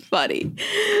fucking funny.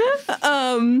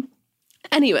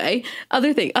 Anyway,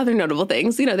 other notable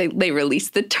things. They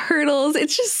released the turtles.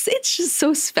 It's just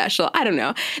so special. I don't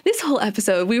know. This whole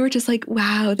episode, we were just like,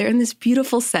 wow, they're in this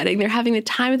beautiful setting. They're having the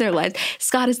time of their lives.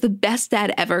 Scott is the best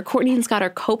dad ever. Courtney and Scott are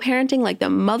co-parenting like the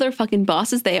motherfucking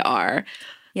bosses they are.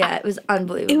 Yeah, it was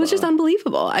unbelievable. It was just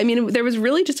unbelievable. I mean, there was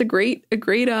really just a great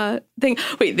thing.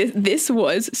 Wait, this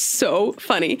was so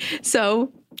funny.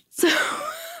 So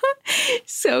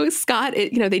Scott,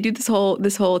 they do this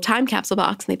whole time capsule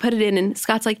box and they put it in, and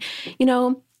Scott's like,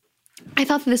 I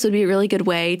thought that this would be a really good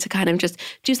way to kind of just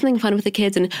do something fun with the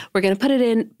kids, and we're gonna put it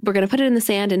in the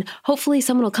sand, and hopefully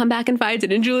someone will come back and find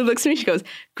it. And Julie looks at me, she goes,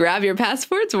 grab your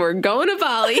passports, we're going to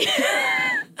Bali.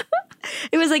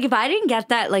 It was like, if I didn't get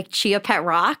that like chia pet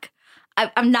rock,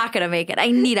 I'm not going to make it.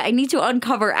 I need to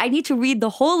uncover. I need to read the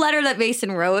whole letter that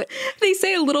Mason wrote. They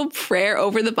say a little prayer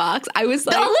over the box. I was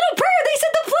like, a little prayer. They said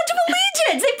the Pledge of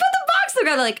Allegiance. They put the box there.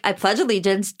 They're like, I pledge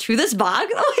allegiance to this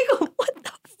box. I'm like, what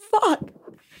the fuck?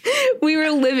 We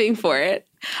were living for it.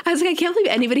 I was like, I can't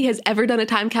believe anybody has ever done a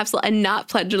time capsule and not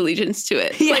pledged allegiance to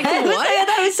it. Yeah, like, what? Yeah,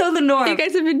 that was so the norm. You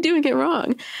guys have been doing it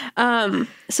wrong.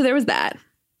 So there was that.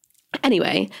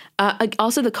 Anyway,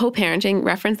 also the co-parenting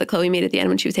reference that Chloe made at the end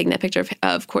when she was taking that picture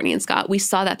of Courtney and Scott, we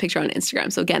saw that picture on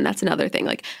Instagram. So again, that's another thing.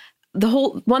 Like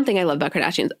one thing I love about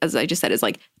Kardashians, as I just said, is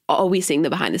like always seeing the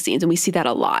behind the scenes. And we see that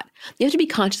a lot. You have to be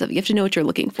conscious of it. You have to know what you're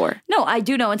looking for. No, I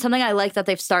do know. And something I like that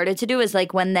they've started to do is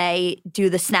like when they do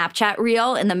the Snapchat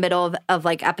reel in the middle of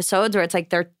like episodes where it's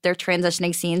like they're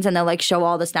transitioning scenes and they'll like show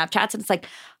all the Snapchats. And it's like,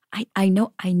 I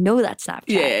know that Snapchat.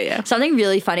 Yeah. Something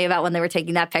really funny about when they were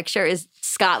taking that picture is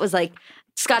Scott was like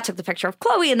Scott took the picture of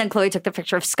Chloe, and then Chloe took the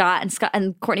picture of Scott,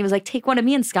 and Courtney was like, take one of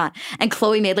me and Scott. And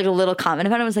Chloe made like a little comment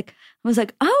about it. I was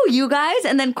like, oh, you guys?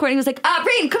 And then Courtney was like,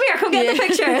 Rain, come here, come get the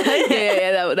picture.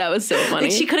 That was so funny.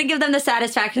 Like, she couldn't give them the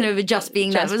satisfaction of it just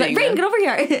being that. It was like, Rain, get over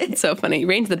here. It's so funny.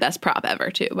 Rain's the best prop ever,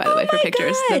 too, by the way, for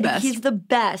pictures. God. The best. He's the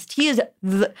best. He is,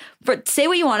 say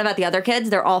what you want about the other kids.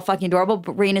 They're all fucking adorable,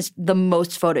 but Rain is the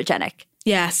most photogenic.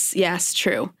 Yes,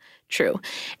 true.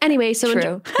 Anyway, so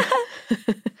true.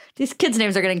 These kids'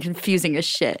 names are getting confusing as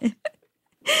shit.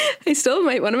 I still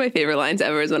one of my favorite lines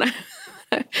ever is when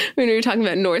we were talking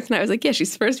about North, and I was like, yeah,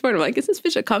 she's firstborn. I'm like, is this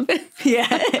bitch a compass? Yeah.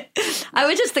 I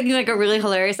was just thinking like a really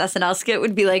hilarious SNL skit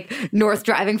would be like North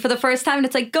driving for the first time, and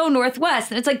it's like, go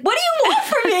Northwest. And it's like, what do you want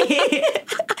from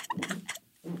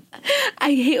me? I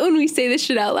hate when we say this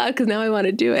shit out loud because now I want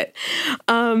to do it.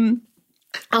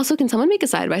 Also, can someone make a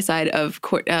side-by-side of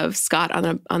Scott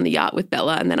on the yacht with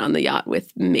Bella and then on the yacht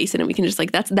with Mason? And we can just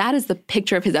like, that is the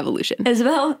picture of his evolution.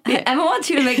 Isabel, yeah. Emma wants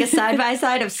you to make a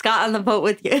side-by-side of Scott on the boat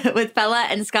with Bella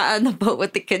and Scott on the boat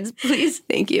with the kids, please.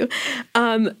 Thank you.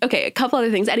 Okay, a couple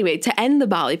other things. Anyway, to end the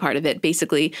Bali part of it,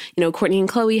 basically, Courtney and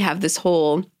Chloe have this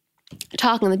whole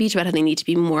talk on the beach about how they need to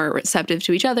be more receptive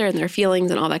to each other and their feelings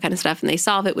and all that kind of stuff. And they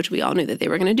solve it, which we all knew that they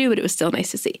were going to do, but it was still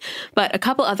nice to see. But a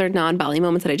couple other non-Bali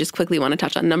moments that I just quickly want to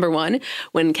touch on. Number one,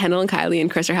 when Kendall and Kylie and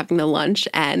Chris are having the lunch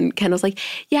and Kendall's like,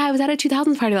 yeah, I was at a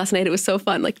 2000s party last night. It was so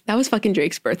fun. Like, that was fucking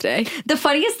Drake's birthday. The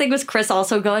funniest thing was Chris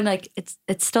also going like,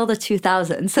 it's still the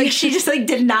 2000s. Like, she just like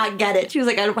did not get it. She was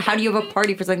like, how do you have a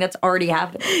party for something that's already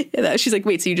happened? Yeah, she's like,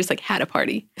 wait, so you just like had a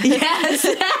party? Yes.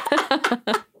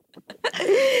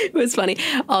 It was funny.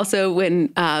 Also, when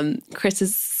Chris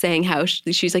is saying how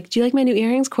she's like, do you like my new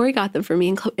earrings? Corey got them for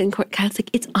me. And Kyle's like,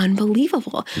 it's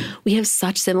unbelievable. We have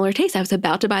such similar tastes. I was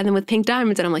about to buy them with pink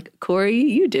diamonds. And I'm like, Corey,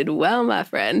 you did well, my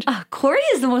friend. Corey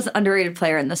is the most underrated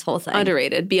player in this whole thing.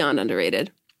 Underrated. Beyond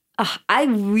underrated. I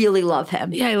really love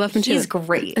him. Yeah, I love him too. He's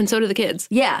great. And so do the kids.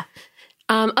 Yeah.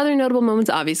 Other notable moments,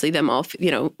 obviously, them all,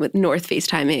 with North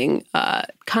FaceTiming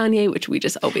Kanye, which we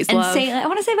just always love. And I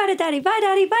want to say bye to daddy, bye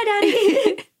daddy, bye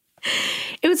daddy.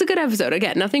 It was a good episode.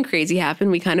 Again, nothing crazy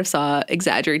happened. We kind of saw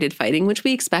exaggerated fighting, which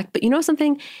we expect. But you know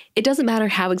something? It doesn't matter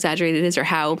how exaggerated it is or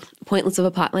how pointless of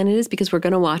a plotline it is because we're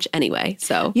going to watch anyway.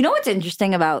 So, you know what's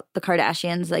interesting about the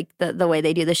Kardashians, like the way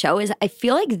they do the show, is I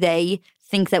feel like they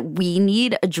think that we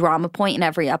need a drama point in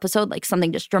every episode, like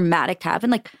something just dramatic to happen.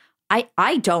 Like,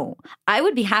 I don't. I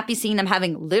would be happy seeing them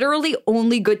having literally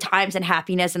only good times and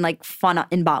happiness and like fun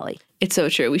in Bali. It's so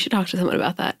true. We should talk to someone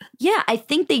about that. Yeah, I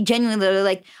think they genuinely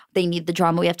like they need the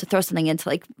drama. We have to throw something in to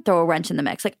like throw a wrench in the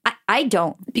mix. Like I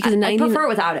don't. Because I prefer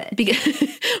without it. Because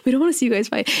we don't want to see you guys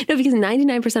fight. No, because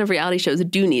 99% of reality shows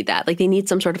do need that. Like they need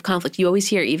some sort of conflict. You always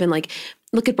hear even like,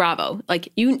 look at Bravo. Like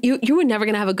you were never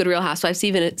going to have a good Real Housewives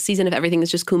season if everything is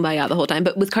just kumbaya the whole time.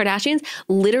 But with Kardashians,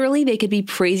 literally they could be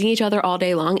praising each other all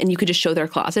day long and you could just show their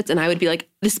closets and I would be like,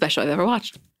 this is the best show I've ever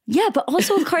watched. Yeah, but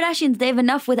also with Kardashians, they have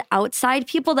enough with outside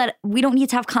people that we don't need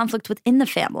to have conflict within the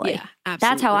family. Yeah,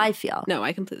 absolutely. That's how I feel. No,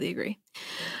 I completely agree.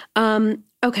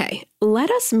 Okay, let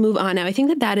us move on now. I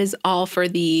think that is all for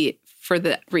the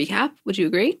recap. Would you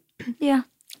agree? Yeah.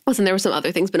 Listen, there were some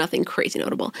other things, but nothing crazy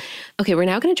notable. Okay, we're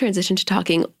now going to transition to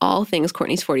talking all things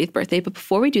Courtney's 40th birthday. But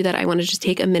before we do that, I want to just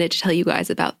take a minute to tell you guys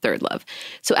about Third Love.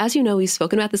 So as you know, we've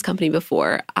spoken about this company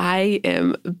before. I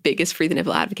am biggest free the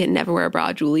nipple advocate, never wear a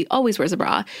bra. Julie always wears a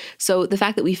bra. So the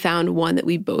fact that we found one that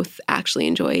we both actually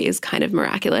enjoy is kind of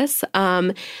miraculous.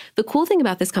 The cool thing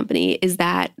about this company is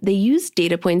that they use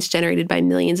data points generated by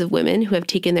millions of women who have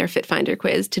taken their Fit Finder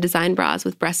quiz to design bras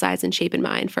with breast size and shape in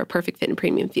mind for a perfect fit and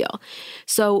premium feel.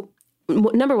 So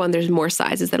number one, there's more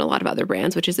sizes than a lot of other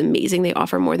brands, which is amazing. They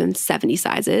offer more than 70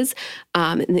 sizes,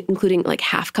 including like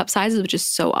half cup sizes, which is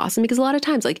so awesome because a lot of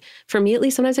times, like for me at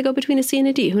least, sometimes I go between a C and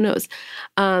a D, who knows?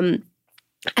 And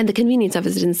the convenience of it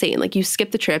is insane. Like you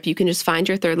skip the trip, you can just find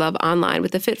your Third Love online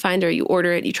with the Fit Finder, you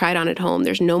order it, you try it on at home.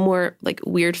 There's no more like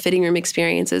weird fitting room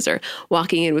experiences or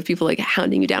walking in with people like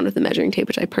hounding you down with the measuring tape,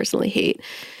 which I personally hate.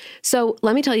 So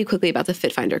let me tell you quickly about the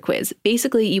Fit Finder quiz.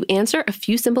 Basically, you answer a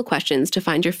few simple questions to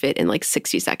find your fit in like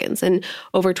 60 seconds. And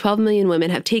over 12 million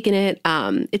women have taken it.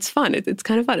 It's fun. It's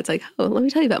kind of fun. It's like, oh, let me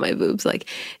tell you about my boobs. Like,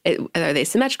 are they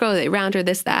symmetrical? Are they rounder?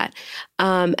 This, that.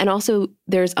 And also,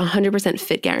 there's 100%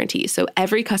 fit guarantee. So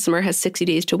every customer has 60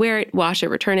 days to wear it, wash it,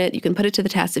 return it. You can put it to the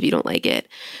test if you don't like it.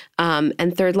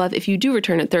 And Third Love, if you do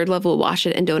return it, Third Love will wash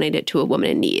it and donate it to a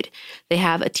woman in need. They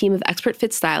have a team of expert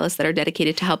fit stylists that are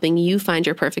dedicated to helping you find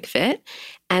your perfect fit.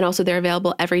 And also they're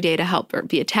available every day to help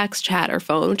via text, chat, or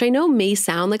phone, which I know may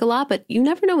sound like a lot, but you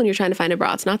never know when you're trying to find a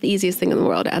bra. It's not the easiest thing in the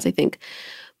world, as I think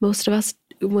most of us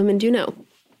women do know.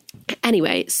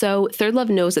 Anyway, so Third Love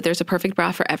knows that there's a perfect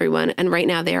bra for everyone. And right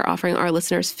now they are offering our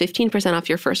listeners 15% off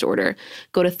your first order.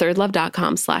 Go to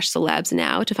thirdlove.com/celebs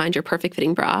now to find your perfect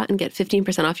fitting bra and get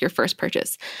 15% off your first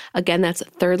purchase. Again, that's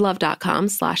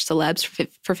thirdlove.com/celebs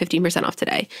for 15% off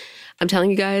today. I'm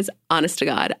telling you guys, honest to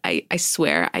God, I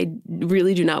swear I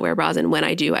really do not wear bras. And when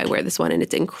I do, I wear this one and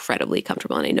it's incredibly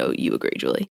comfortable. And I know you agree,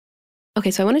 Julie. Okay,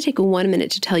 so I want to take 1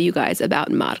 minute to tell you guys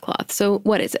about ModCloth. So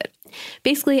what is it?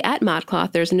 Basically, at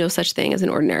ModCloth, there's no such thing as an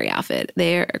ordinary outfit.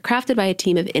 They're crafted by a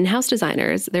team of in-house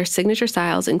designers. Their signature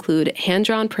styles include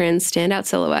hand-drawn prints, standout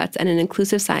silhouettes, and an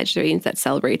inclusive size range that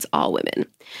celebrates all women.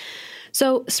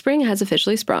 So spring has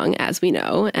officially sprung, as we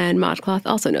know, and ModCloth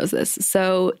also knows this.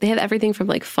 So they have everything from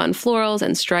like fun florals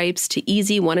and stripes to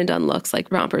easy one-and-done looks like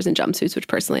rompers and jumpsuits, which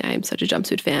personally I am such a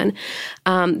jumpsuit fan.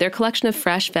 Their collection of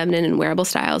fresh, feminine, and wearable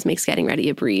styles makes getting ready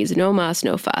a breeze. No muss,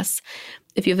 no fuss.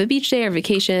 If you have a beach day or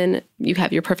vacation, you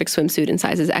have your perfect swimsuit in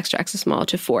sizes extra, extra small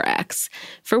to 4X.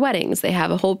 For weddings, they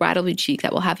have a whole bridal boutique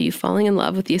that will have you falling in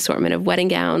love with the assortment of wedding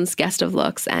gowns, guest of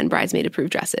looks, and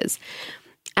bridesmaid-approved dresses.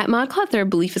 At ModCloth, their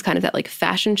belief is kind of that like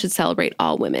fashion should celebrate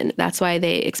all women. That's why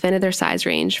they expanded their size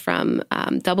range from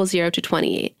 00 to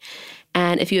 28.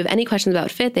 And if you have any questions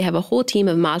about fit, they have a whole team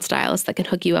of mod stylists that can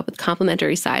hook you up with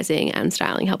complimentary sizing and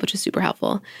styling help, which is super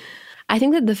helpful. I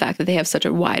think that the fact that they have such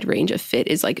a wide range of fit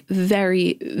is like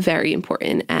very, very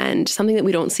important and something that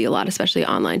we don't see a lot, especially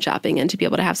online shopping. And to be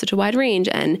able to have such a wide range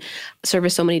and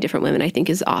service so many different women, I think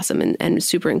is awesome and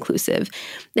super inclusive.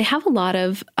 They have a lot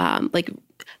of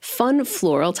fun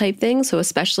floral type things. So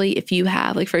especially if you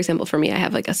have, like, for example, for me, I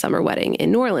have like a summer wedding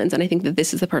in New Orleans, and I think that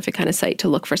this is the perfect kind of site to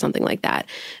look for something like that.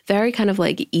 Very kind of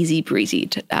like easy breezy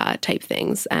type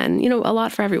things, and, you know, a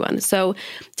lot for everyone. So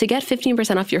to get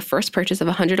 15% off your first purchase of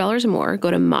 $100 or more,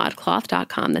 go to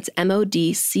modcloth.com. That's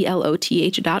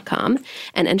MODCLOTH.com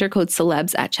and enter code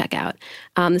celebs at checkout.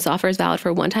 This offer is valid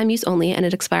for one-time use only, and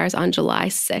it expires on July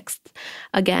 6th.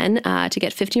 Again, to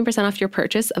get 15% off your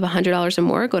purchase of $100 or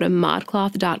more, go to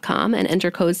modcloth.com and enter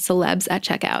code celebs at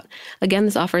checkout. Again,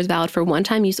 this offer is valid for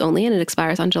one-time use only, and it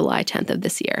expires on July 10th of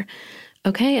this year.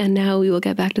 Okay, and now we will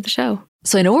get back to the show.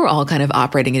 So I know we're all kind of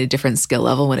operating at a different skill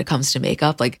level when it comes to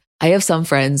makeup. Like, I have some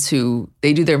friends who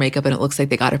they do their makeup and it looks like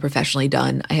they got it professionally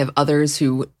done. I have others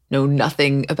who know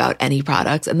nothing about any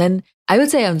products. And then I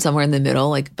would say I'm somewhere in the middle.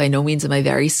 Like, by no means am I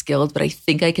very skilled, but I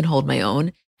think I can hold my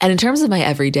own. And in terms of my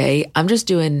everyday, I'm just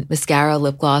doing mascara,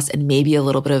 lip gloss, and maybe a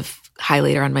little bit of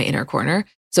highlighter on my inner corner.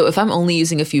 So if I'm only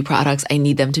using a few products, I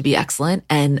need them to be excellent.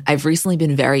 And I've recently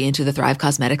been very into the Thrive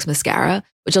Cosmetics mascara,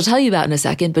 which I'll tell you about in a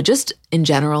second. But just in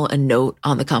general, a note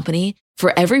on the company.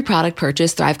 For every product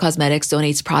purchase, Thrive Cosmetics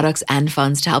donates products and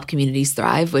funds to help communities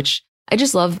thrive, which I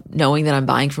just love knowing that I'm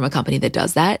buying from a company that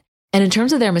does that. And in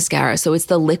terms of their mascara, so it's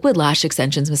the Liquid Lash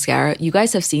Extensions mascara. You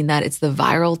guys have seen that. It's the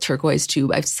viral turquoise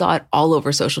tube. I saw it all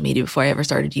over social media before I ever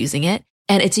started using it.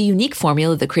 And it's a unique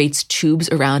formula that creates tubes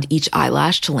around each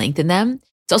eyelash to lengthen them.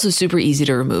 It's also super easy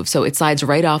to remove. So it slides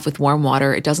right off with warm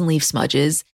water. It doesn't leave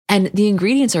smudges. And the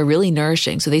ingredients are really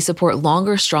nourishing. So they support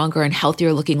longer, stronger, and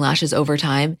healthier looking lashes over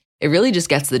time. It really just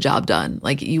gets the job done.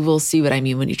 Like, you will see what I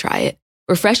mean when you try it.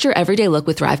 Refresh your everyday look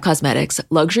with Thrive Cosmetics,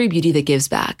 luxury beauty that gives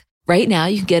back. Right now,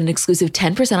 you can get an exclusive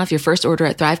 10% off your first order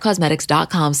at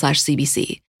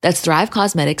thrivecosmetics.com/CBC. That's Thrive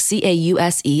Cosmetics,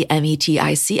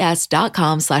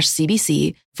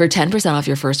 CAUSEMETICS.com/CBC for 10% off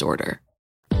your first order.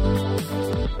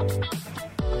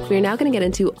 We're now going to get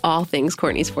into all things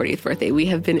Kourtney's 40th birthday. We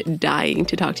have been dying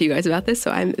to talk to you guys about this, so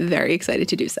I'm very excited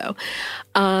to do so.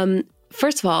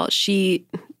 First of all, she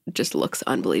just looks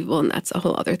unbelievable, and that's a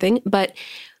whole other thing. But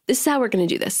this is how we're going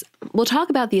to do this. We'll talk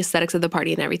about the aesthetics of the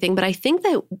party and everything, but I think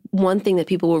that one thing that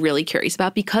people were really curious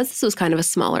about, because this was kind of a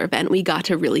smaller event, we got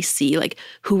to really see like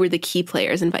who were the key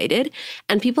players invited,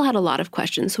 and people had a lot of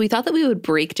questions. So we thought that we would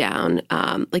break down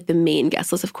like the main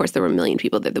guest list. Of course, there were a million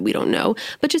people there that we don't know,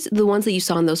 but just the ones that you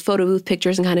saw in those photo booth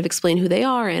pictures and kind of explain who they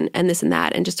are and this and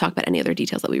that, and just talk about any other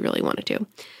details that we really wanted to.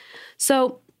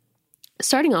 So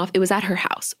starting off, it was at her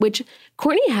house, which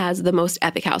Kourtney has the most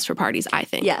epic house for parties, I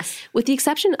think. Yes. With the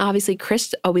exception, obviously,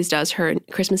 Kris always does her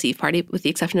Christmas Eve party, with the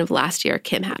exception of last year,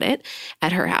 Kim had it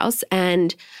at her house.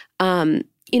 And,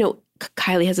 you know,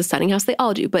 Kylie has a stunning house. They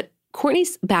all do. But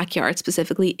Kourtney's backyard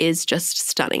specifically is just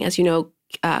stunning. As you know,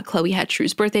 Chloe had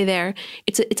True's birthday there.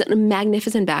 It's a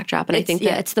magnificent backdrop, and I think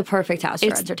that it's the perfect house for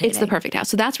entertaining. It's the perfect house.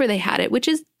 So that's where they had it, which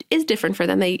is different for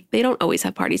them. They don't always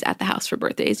have parties at the house for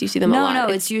birthdays. You see them a lot. No,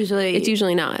 it's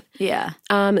usually not. Yeah.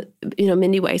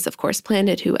 Mindy Weiss, of course, planned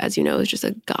it, who, as you know, is just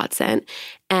a godsend.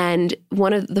 And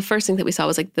one of the first things that we saw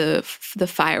was like the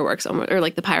fireworks, or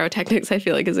like the pyrotechnics, I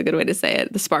feel like is a good way to say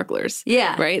it. The sparklers.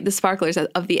 Yeah. Right? The sparklers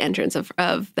of the entrance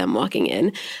of them walking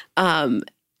in.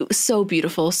 It was so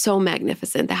beautiful, so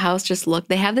magnificent. The house just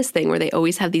they have this thing where they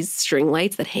always have these string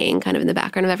lights that hang kind of in the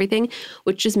background of everything,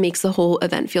 which just makes the whole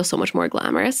event feel so much more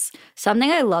glamorous. Something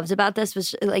I loved about this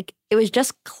was like, it was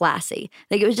just classy.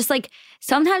 Like, it was just like,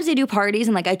 sometimes they do parties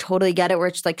and like, I totally get it where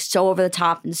it's like so over the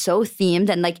top and so themed.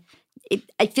 And like,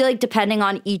 I feel like depending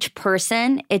on each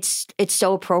person, it's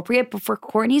so appropriate. But for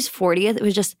Kourtney's 40th, it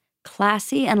was just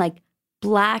classy and like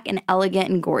black and elegant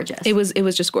and gorgeous. It was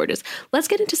just gorgeous. Let's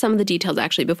get into some of the details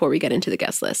actually before we get into the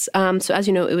guest list. So as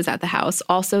you know, it was at the house.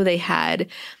 Also, they had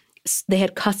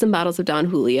custom bottles of Don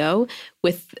Julio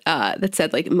with that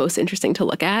said like most interesting to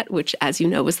look at, which, as you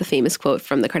know, was the famous quote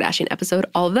from the Kardashian episode.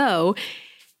 Although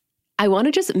I want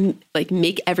to just like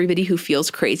make everybody who feels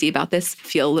crazy about this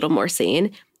feel a little more sane.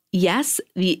 Yes,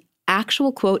 the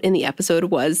actual quote in the episode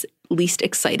was least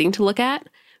exciting to look at.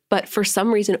 But for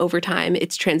some reason, over time,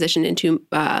 it's transitioned into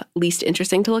least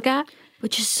interesting to look at.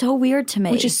 Which is so weird to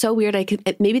me. Which is so weird.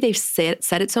 Maybe they've said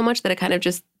it so much that it kind of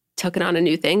just took it on a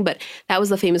new thing. But that was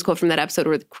the famous quote from that episode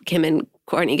where Kim and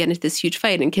Kourtney get into this huge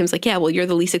fight. And Kim's like, yeah, well, you're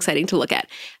the least exciting to look at.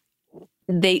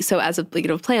 So as a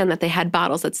play on that, they had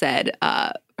bottles that said,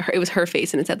 it was her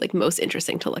face and it said like most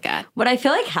interesting to look at. What I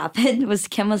feel like happened was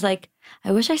Kim was like,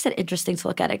 I wish I said interesting to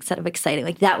look at instead of exciting.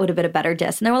 Like that would have been a better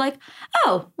diss. And they were like,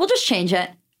 oh, we'll just change it.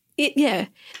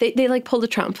 They like pulled a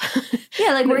Trump.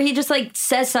 Yeah, like where he just like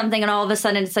says something and all of a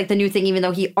sudden it's like the new thing, even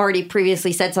though he already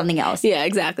previously said something else. Yeah,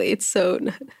 exactly. It's so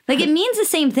like it means the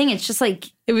same thing. It's just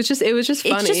like it was just funny.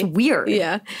 It's just weird.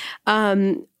 Yeah.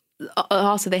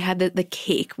 Also, they had the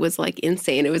cake was like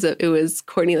insane. It was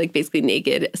Kourtney like basically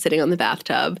naked sitting on the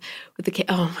bathtub with the cake.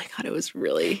 Oh my God, it was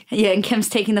really. Yeah, and Kim's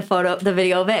taking the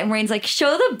video of it, and Rain's like,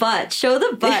 show the butt.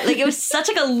 Like it was such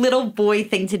like a little boy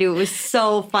thing to do. It was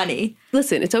so funny.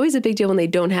 Listen, it's always a big deal when they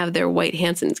don't have their White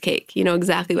Hanson's cake. You know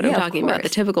exactly what I'm talking about, the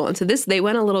typical one. So they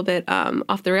went a little bit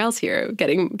off the rails here,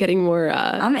 getting more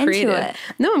I'm creative. Into it.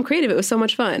 No, I'm creative. It was so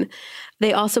much fun.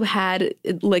 They also had,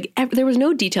 like, there was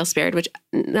no detail spared, which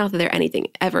not that there anything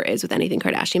ever is with anything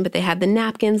Kardashian, but they had the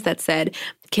napkins that said,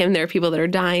 Kim, there are people that are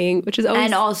dying, which is always...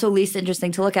 And also least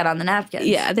interesting to look at on the napkins.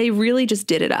 Yeah, they really just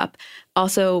did it up.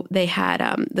 Also, they had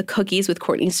the cookies with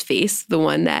Kourtney's face, the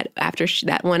one that after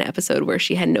that one episode where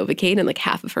she had Novocaine and like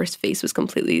half of her face was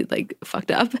completely like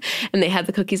fucked up. And they had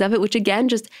the cookies of it, which again,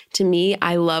 just to me,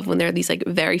 I love when there are these like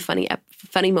very funny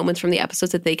moments from the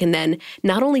episodes that they can then,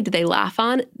 not only do they laugh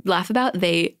about,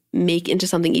 they make into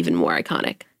something even more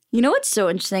iconic. You know what's so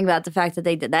interesting about the fact that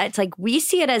they did that? It's like we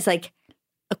see it as like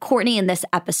a Kourtney in this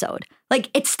episode. Like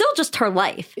it's still just her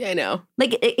life. Yeah, I know.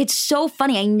 Like it's so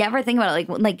funny. I never think about it.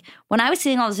 Like when I was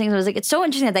seeing all those things, I was like, it's so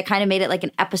interesting that they kind of made it like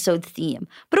an episode theme.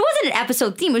 But it wasn't an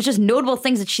episode theme. It was just notable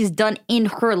things that she's done in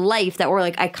her life that were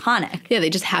like iconic. Yeah, they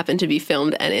just happened to be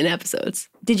filmed and in episodes.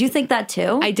 Did you think that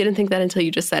too? I didn't think that until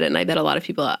you just said it, and I bet a lot of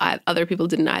people, other people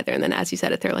didn't either. And then as you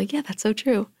said it, they're like, yeah, that's so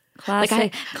true.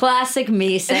 Classic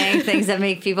me saying things that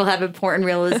make people have important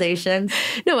realizations.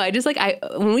 No, I just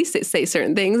when we say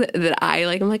certain things that I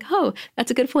like, I'm like, oh, that's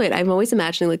a good point. I'm always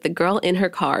imagining like the girl in her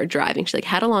car driving. She like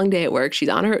had a long day at work. She's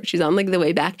on like the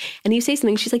way back, and you say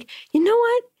something. She's like, you know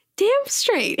what? Damn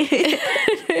straight.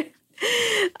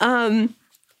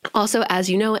 Also, as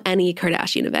you know, any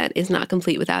Kardashian event is not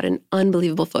complete without an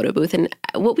unbelievable photo booth. And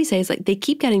what we say is like they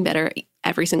keep getting better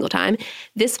every single time.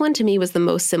 This one to me was the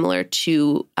most similar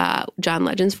to John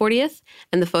Legend's 40th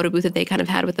and the photo booth that they kind of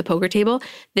had with the poker table.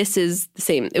 This is the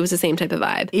same. It was the same type of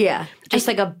vibe. Yeah. Just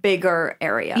like a bigger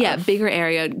area. Yeah, bigger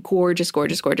area. Gorgeous,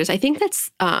 gorgeous, gorgeous. I think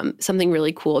that's something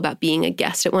really cool about being a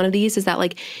guest at one of these is that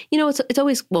like, you know, it's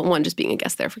always, well, one, just being a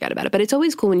guest there, forget about it. But it's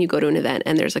always cool when you go to an event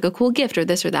and there's like a cool gift or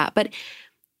this or that.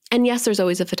 And yes, there's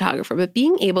always a photographer, but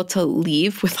being able to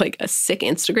leave with like a sick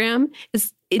Instagram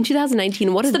is in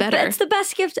 2019, what is better? It's the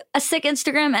best gift, a sick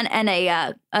Instagram and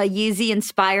a Yeezy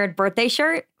inspired birthday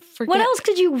shirt. What else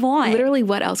could you want? Literally,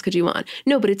 what else could you want?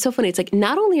 No, but it's so funny. It's like,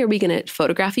 not only are we going to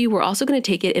photograph you, we're also going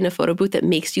to take it in a photo booth that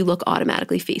makes you look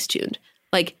automatically face-tuned.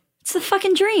 Like, it's the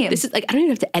fucking dream. This is like, I don't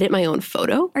even have to edit my own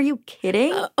photo. Are you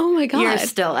kidding? Oh my God. You're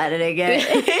still editing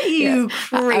it. You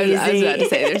crazy. I was about to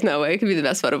say, there's no way it could be the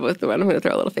best photo booth. I'm going to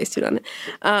throw a little Facetune on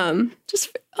it.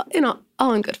 Just,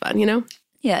 all in good fun, you know?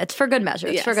 Yeah, it's for good measure.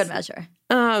 It's for good measure.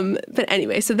 But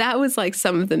anyway, so that was like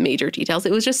some of the major details.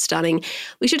 It was just stunning.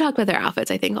 We should talk about their outfits,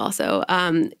 I think, also.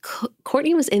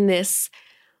 Kourtney was in this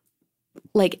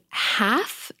like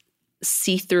half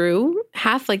see-through,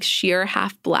 half like sheer,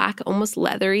 half black, almost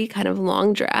leathery kind of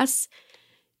long dress.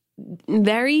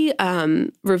 Very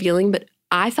revealing, but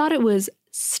I thought it was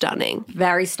stunning.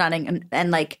 Very stunning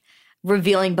and like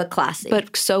revealing but classy.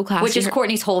 But so classy. Which is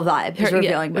Kourtney's whole vibe, is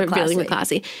revealing but classy. Revealing but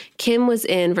classy. Kim was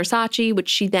in Versace, which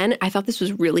she then, I thought this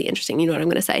was really interesting. You know what I'm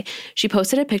going to say? She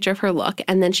posted a picture of her look,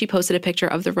 and then she posted a picture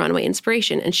of the runway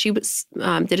inspiration. And she was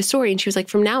did a story, and she was like,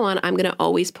 from now on, I'm going to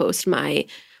always post my...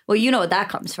 Well, you know what that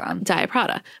comes from. Diet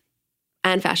Prada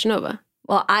and Fashion Nova.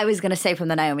 Well, I was going to say from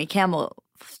the Naomi Campbell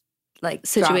like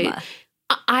situation.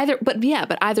 But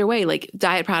either way, like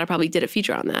Diet Prada probably did a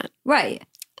feature on that. Right.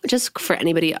 Just for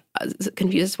anybody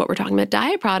confused what we're talking about,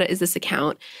 Diet Prada is this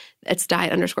account. It's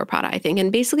Diet_Prada, I think.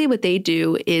 And basically what they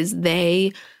do is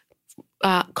they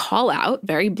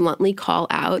very bluntly call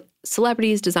out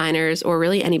celebrities, designers, or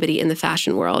really anybody in the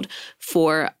fashion world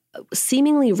for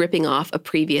seemingly ripping off a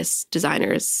previous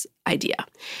designer's idea.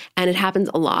 And it happens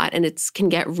a lot, and it can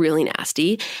get really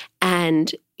nasty.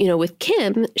 And, you know, with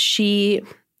Kim, she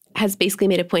has basically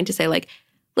made a point to say, like,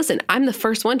 listen, I'm the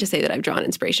first one to say that I've drawn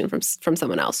inspiration from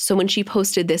someone else. So when she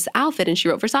posted this outfit and she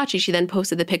wrote Versace, she then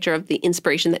posted the picture of the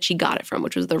inspiration that she got it from,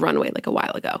 which was the runway like a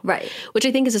while ago. Right. Which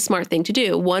I think is a smart thing to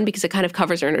do. One, because it kind of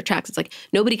covers her in her tracks. It's like,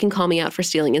 nobody can call me out for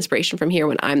stealing inspiration from here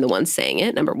when I'm the one saying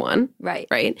it, number one. Right.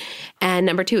 Right. And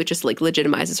number two, it just like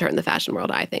legitimizes her in the fashion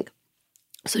world, I think.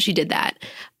 So she did that.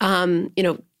 You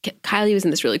know, Kylie was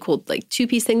in this really cool like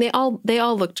two-piece thing. They all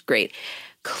looked great.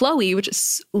 Chloe, which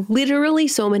is literally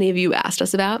so many of you asked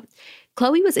us about,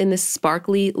 Chloe was in this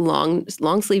sparkly long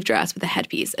sleeve dress with a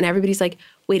headpiece. And everybody's like,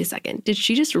 wait a second, did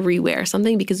she just rewear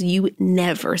something? Because you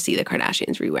never see the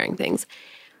Kardashians rewearing things.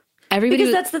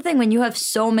 Because that's the thing. When you have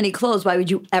so many clothes, why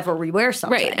would you ever rewear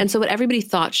something? Right. And so what everybody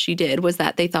thought she did was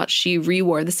that they thought she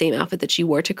rewore the same outfit that she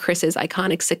wore to Chris's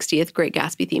iconic 60th Great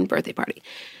Gatsby themed birthday party.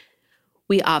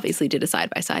 We obviously did a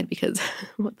side-by-side because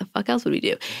what the fuck else would we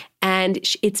do? And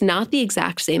it's not the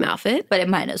exact same outfit. But it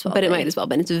might as well.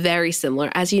 But it's very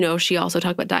similar. As you know, she also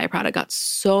talked about Diet Prada got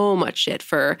so much shit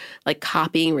for like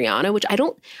copying Rihanna, which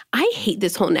I hate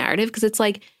this whole narrative because it's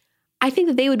like, I think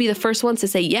that they would be the first ones to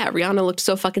say, yeah, Rihanna looked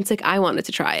so fucking sick, I wanted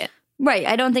to try it. Right.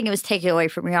 I don't think it was taken away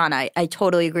from Rihanna. I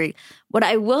totally agree. What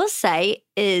I will say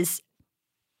is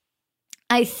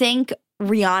I think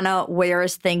Rihanna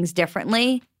wears things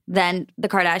differently than the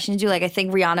Kardashians do. Like, I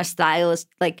think Rihanna's style is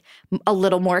like a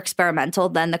little more experimental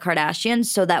than the Kardashians,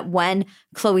 so that when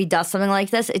Khloe does something like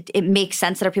this, it makes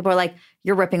sense that people are like,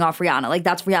 you're ripping off Rihanna. Like,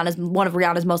 that's one of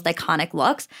Rihanna's most iconic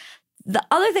looks. The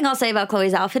other thing I'll say about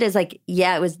Khloe's outfit is like,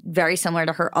 yeah, it was very similar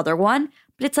to her other one,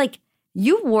 but it's like,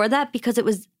 you wore that because it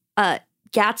was a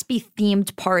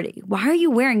Gatsby-themed party. Why are you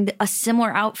wearing a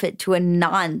similar outfit to a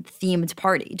non-themed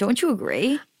party? Don't you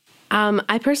agree?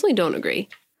 I personally don't agree.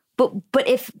 But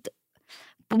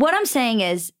what I'm saying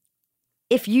is,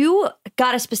 if you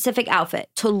got a specific outfit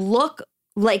to look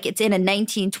like it's in a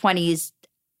 1920s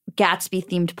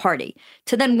Gatsby-themed party,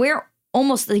 to then wear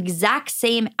almost the exact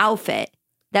same outfit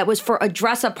that was for a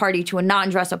dress-up party to a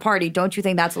non-dress-up party, don't you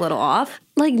think that's a little off?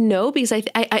 Like, no, because I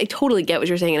totally get what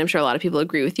you're saying, and I'm sure a lot of people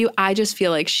agree with you. I just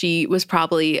feel like she was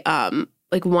probably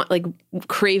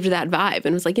craved that vibe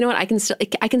and was like, you know what, I can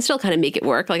still kind of make it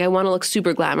work. Like, I want to look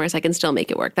super glamorous. I can still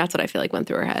make it work. That's what I feel like went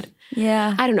through her head.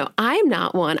 Yeah. I don't know. I am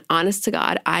not one, honest to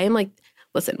God. I am like,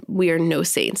 listen, we are no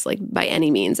saints, like, by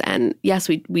any means. And yes,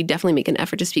 we definitely make an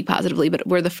effort to speak positively, but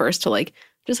we're the first to, like,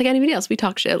 just like anybody else, we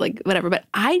talk shit, like, whatever. But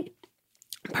I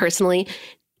personally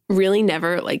really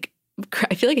never, like,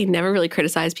 I feel like I never really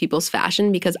criticize people's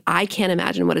fashion because I can't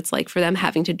imagine what it's like for them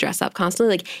having to dress up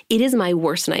constantly. Like, it is my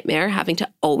worst nightmare having to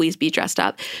always be dressed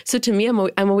up. So to me, I'm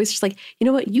always just like, you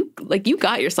know what, you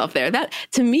got yourself there. That,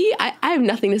 to me, I have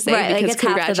nothing to say, right, because like,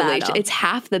 congratulations. It's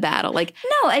half the battle. Like,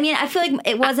 no, I mean, I feel like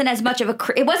it wasn't as much of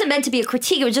it wasn't meant to be a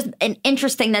critique. It was just an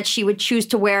interesting that she would choose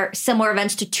to wear similar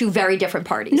events to two very different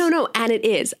parties. No, and it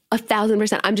is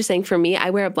 1,000%. I'm just saying, for me,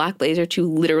 I wear a black blazer to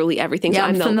literally everything. Yeah, so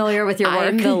I'm familiar with your work.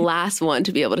 I'm the last one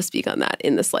to be able to speak on that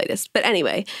in the slightest. But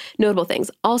anyway, notable things.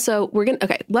 Also,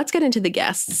 let's get into the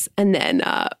guests and then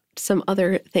some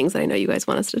other things that I know you guys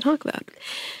want us to talk about.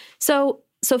 So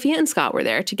Sophia and Scott were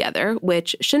there together,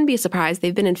 which shouldn't be a surprise.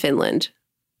 They've been in Finland.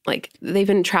 Like, they've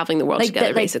been traveling the world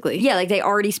together, basically. Yeah, like they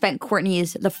already spent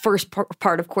the first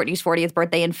part of Kourtney's 40th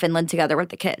birthday in Finland together with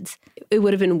the kids. It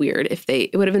would have been weird if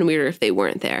they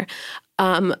weren't there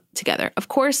together. Of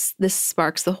course, this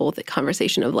sparks the whole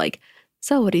conversation of like,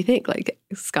 so what do you think? Like,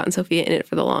 Scott and Sophia in it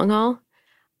for the long haul?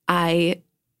 I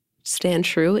stand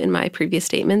true in my previous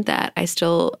statement that I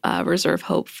still reserve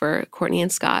hope for Kourtney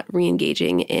and Scott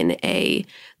re-engaging in a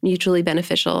mutually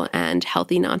beneficial and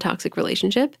healthy, non-toxic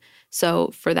relationship.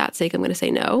 So for that sake, I'm going to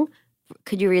say no.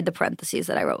 Could you read the parentheses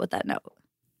that I wrote with that note?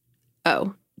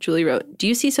 Oh, Julie wrote, do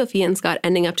you see Sophia and Scott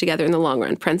ending up together in the long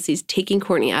run? Parentheses, taking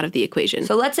Kourtney out of the equation.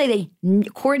 So let's say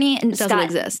Kourtney and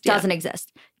Scott doesn't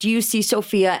exist. Do you see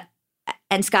Sophia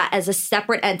and Scott as a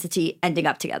separate entity ending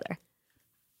up together?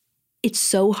 It's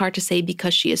so hard to say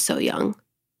because she is so young.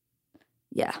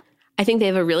 Yeah. I think they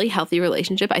have a really healthy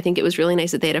relationship. I think it was really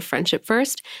nice that they had a friendship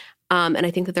first. And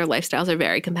I think that their lifestyles are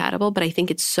very compatible, but I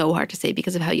think it's so hard to say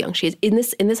because of how young she is. In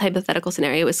this hypothetical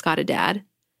scenario, is Scott a dad?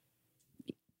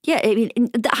 Yeah, I mean,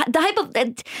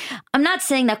 I'm not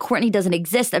saying that Kourtney doesn't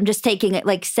exist. I'm just taking it,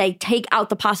 like, say, take out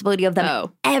the possibility of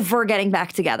them ever getting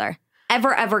back together.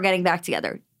 Ever getting back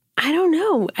together. I don't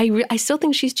know. I still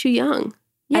think she's too young.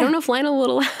 Yeah. I don't know if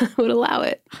Lionel would allow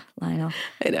it. Lionel.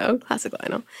 I know. Classic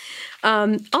Lionel.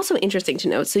 Also interesting to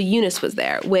note, so Eunice was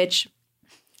there, which,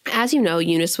 as you know,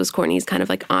 Eunice was Kourtney's kind of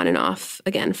like on and off,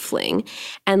 again, fling.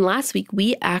 And last week,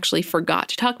 we actually forgot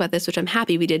to talk about this, which I'm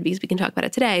happy we did because we can talk about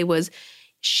it today, was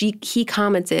he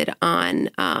commented on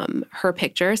her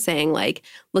picture saying, like,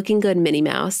 looking good, Minnie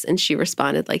Mouse. And she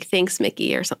responded, like, thanks,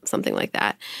 Mickey, or something like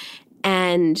that.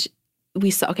 And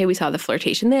we saw the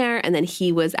flirtation there, and then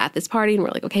he was at this party, and we're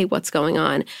like, okay, what's going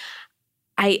on?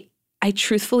 I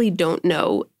truthfully don't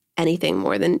know anything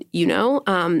more than you know.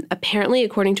 Apparently,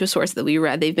 according to a source that we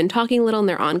read, they've been talking a little and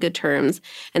they're on good terms,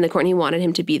 and that Kourtney wanted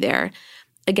him to be there.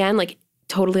 Again, like,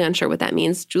 totally unsure what that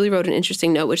means. Julie wrote an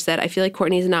interesting note which said, I feel like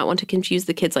Kourtney does not want to confuse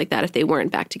the kids like that if they weren't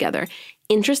back together.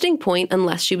 Interesting point,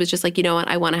 unless she was just like, you know what,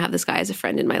 I want to have this guy as a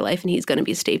friend in my life, and he's going to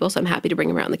be stable, so I'm happy to bring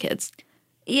him around the kids.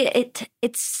 Yeah,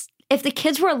 it's if the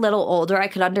kids were a little older, I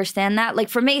could understand that. Like,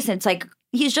 for Mason, it's like,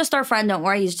 he's just our friend, don't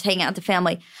worry, he's just hanging out with the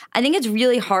family. I think it's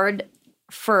really hard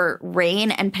for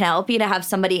Rain and Penelope to have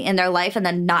somebody in their life and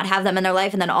then not have them in their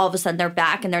life, and then all of a sudden they're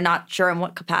back and they're not sure in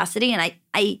what capacity. And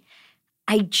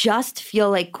I just feel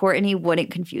like Kourtney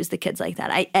wouldn't confuse the kids like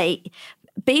that. I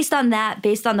based on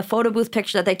the photo booth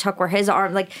picture that they took where his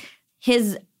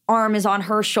arm is on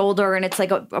her shoulder, and it's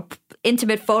like a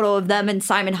intimate photo of them and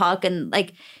Simon Huck, and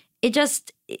like, it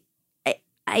just,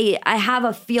 I have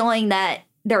a feeling that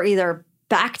they're either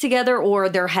back together or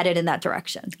they're headed in that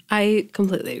direction. I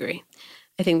completely agree.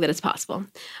 I think that it's possible.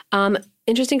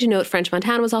 Interesting to note, French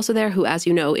Montana was also there, who, as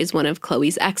you know, is one of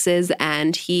Chloe's exes,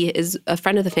 and he is a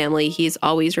friend of the family. He's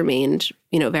always remained,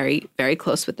 very, very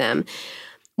close with them.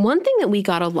 One thing that we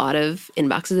got a lot of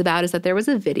inboxes about is that there was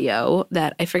a video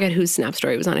that I forget whose Snap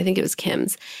story it was on. I think it was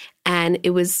Kim's. And it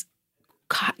was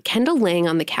Kendall laying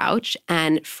on the couch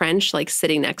and French, like,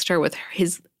 sitting next to her with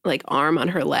his, like, arm on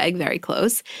her leg very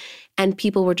close. And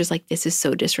people were just like, this is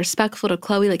so disrespectful to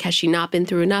Chloe. Like, has she not been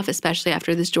through enough, especially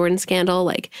after this Jordan scandal?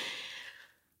 Like,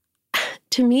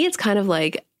 to me, it's kind of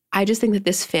like, I just think that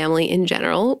this family in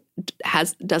general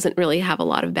doesn't really have a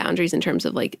lot of boundaries in terms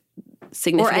of, like,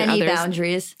 significant others. Or any others.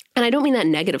 boundaries. And I don't mean that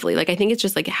negatively. Like, I think it's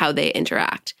just, like, how they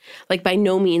interact. Like, by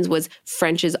no means was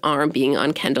French's arm being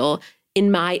on Kendall,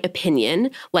 in my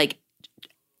opinion, like,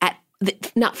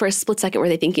 not for a split second were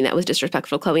they thinking that was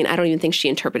disrespectful to Chloe, and I don't even think she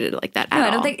interpreted it like that at all.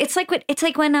 I don't think it's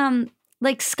like when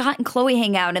like Scott and Chloe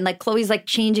hang out, and like Chloe's like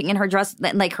changing in her dress,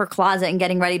 like her closet, and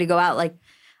getting ready to go out. Like,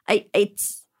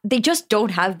 they just don't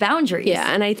have boundaries.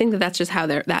 Yeah, and I think that that's just how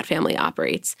that family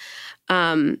operates.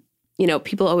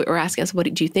 People were asking us,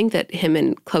 "What do you think that him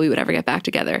and Chloe would ever get back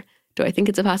together?" Do I think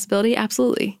it's a possibility?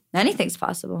 Absolutely. Anything's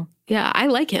possible. Yeah, I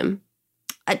like him.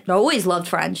 I always loved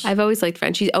French. I've always liked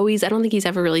French. I don't think he's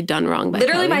ever really done wrong by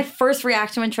Literally, Chloe. my first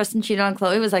reaction when Tristan cheated on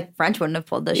Chloe was like, French wouldn't have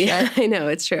pulled this shit. I know,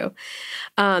 it's true.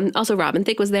 Also, Robin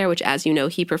Thicke was there, which, as you know,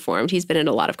 he performed. He's been in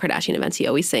a lot of Kardashian events. He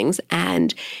always sings.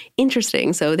 And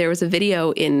interesting, so there was a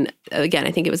video again,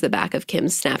 I think it was the back of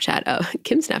Kim's Snapchat.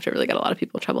 Kim's Snapchat really got a lot of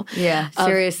people in trouble. Yeah,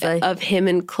 seriously. Of him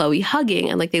and Chloe hugging.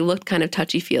 And, like, they looked kind of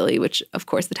touchy-feely, which, of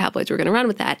course, the tabloids were going to run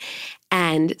with that.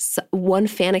 And one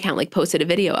fan account, like, posted a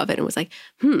video of it and was like,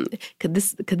 could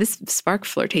this spark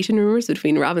flirtation rumors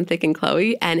between Robin Thicke and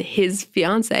Chloe? And his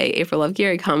fiance, April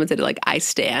Lovegeary, commented, like, I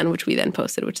stan, which we then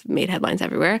posted, which made headlines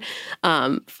everywhere.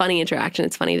 Funny interaction.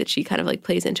 It's funny that she kind of, like,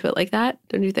 plays into it like that,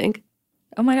 don't you think?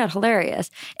 Oh my God, hilarious.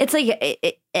 It's like,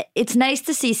 it's nice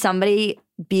to see somebody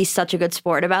be such a good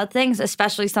sport about things,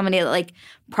 especially somebody that, like,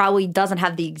 probably doesn't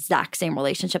have the exact same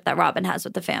relationship that Robin has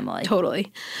with the family.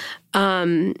 Totally.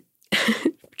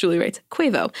 Julie writes,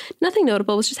 Quavo, nothing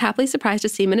notable, was just happily surprised to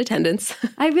see him in attendance.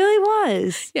 I really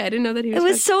was. Yeah, I didn't know that he was. It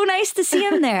was so nice to see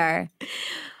him there.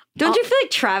 Don't you feel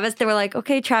like Travis? They were like,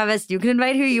 okay, Travis, you can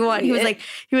invite who you want. He was like,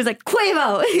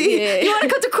 Quavo, you want to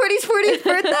come to Courtney's 40th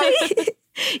birthday?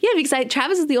 Yeah, because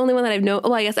Travis is the only one that I've known.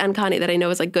 Well, I guess and Kanye that I know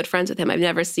is like good friends with him. I've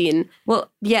never seen. Well,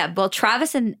 yeah. Well,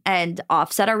 Travis and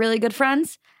Offset are really good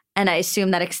friends. And I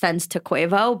assume that extends to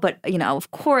Quavo. But,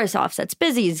 of course, Offset's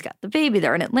busy. He's got the baby.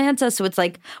 They're in Atlanta. So it's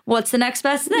like, what's the next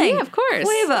best thing? Yeah, of course.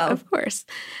 Quavo. Of course.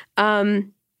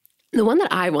 The one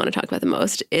that I want to talk about the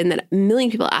most and that a million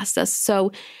people asked us.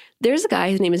 So there's a guy,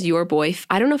 his name is Your Boy.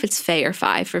 I don't know if it's Faye or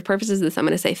Fi. For purposes of this, I'm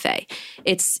going to say Faye.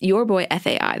 It's Your Boy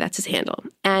FAI. That's his handle.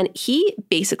 And he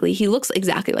looks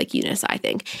exactly like Eunice, I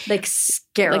think. Like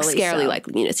scarily like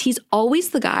Eunice. He's always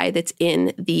the guy that's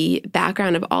in the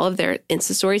background of all of their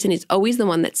Insta stories. And he's always the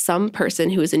one that some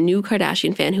person who is a new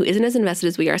Kardashian fan who isn't as invested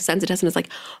as we are sends it to us and is like,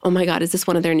 oh my God, is this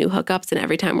one of their new hookups? And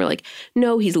every time we're like,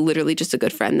 no, he's literally just a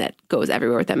good friend that goes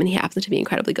everywhere with them. And he happens to be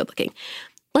incredibly good looking.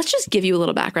 Let's just give you a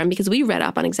little background because we read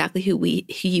up on exactly who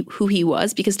he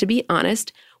was because to be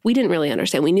honest, we didn't really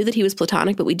understand. We knew that he was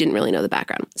platonic, but we didn't really know the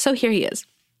background. So here he is.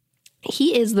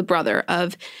 He is the brother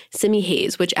of Simi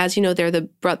Hayes, which, as you know, they're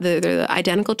the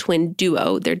identical twin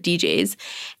duo. They're DJs,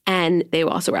 and they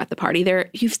also were at the party.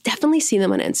 You've definitely seen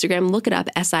them on Instagram. Look it up,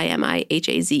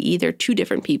 Simihaze. They're two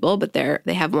different people, but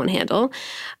they have one handle.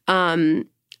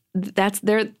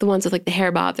 They're the ones with like the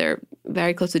hair bob. They're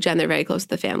very close to Jen. They're very close to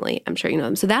the family. I'm sure you know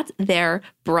them. So that's their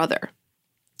brother.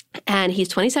 And he's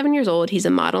 27 years old. He's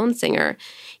a model and singer.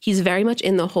 He's very much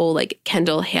in the whole like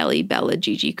Kendall, Haley, Bella,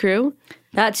 Gigi crew.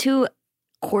 That's who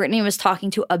Courtney was talking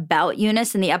to about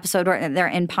Eunice in the episode where they're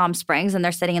in Palm Springs and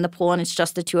they're sitting in the pool and it's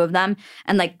just the two of them.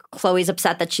 And like Chloe's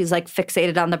upset that she's like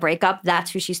fixated on the breakup.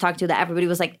 That's who she's talking to. That everybody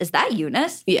was like, is that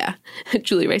Eunice? Yeah.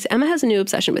 Julie writes, Emma has a new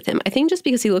obsession with him. I think just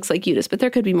because he looks like Eunice, but there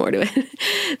could be more to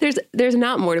it. There's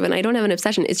not more to it. And I don't have an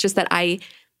obsession. It's just that I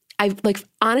like,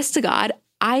 honest to God,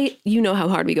 you know how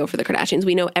hard we go for the Kardashians.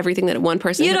 We know everything that one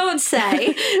person. You don't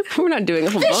say. We're not doing a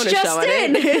whole bonus show on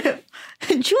it.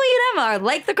 Julie and Emma are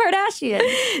like the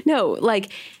Kardashians. No,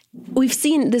 like we've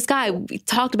seen this guy. We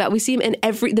talked about. We see him in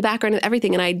the background of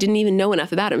everything, and I didn't even know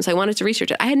enough about him, so I wanted to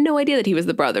research it. I had no idea that he was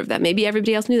the brother of that. Maybe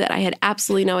everybody else knew that. I had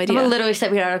absolutely no idea. I literally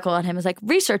sent me an article on him. It was like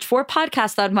research for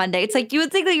podcast on Monday. It's like you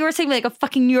would think that you were saying like a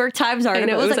fucking New York Times article.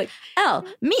 I know, it was like,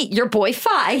 meet your boy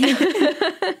Fi.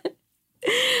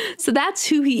 So that's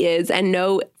who he is, and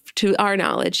no, to our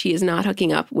knowledge, he is not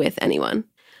hooking up with anyone.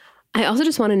 I also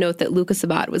just want to note that Luca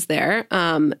Sabat was there.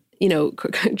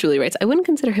 Julie writes, I wouldn't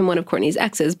consider him one of Courtney's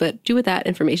exes, but do with that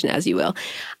information as you will.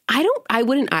 I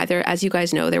wouldn't either. As you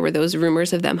guys know, there were those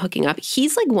rumors of them hooking up.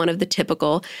 He's like one of the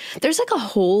typical, there's like a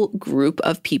whole group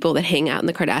of people that hang out in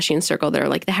the Kardashian circle that are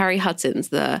like the Harry Hudsons,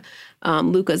 the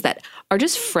Lucas that are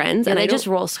just friends. Yeah, and they just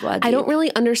roll squad. I don't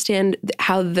really understand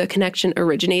how the connection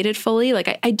originated fully.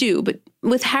 Like I do, but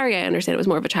with Harry, I understand it was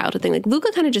more of a childhood thing. Like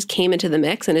Luca kind of just came into the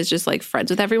mix and is just like friends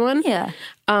with everyone. Yeah.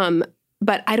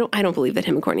 But I don't believe that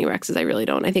him and Courtney were exes. I really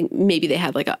don't. I think maybe they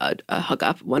had like a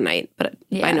hookup one night, but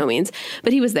by no means.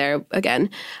 But he was there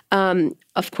again.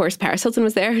 Of course, Paris Hilton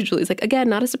was there. Julie's like, again,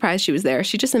 not a surprise she was there.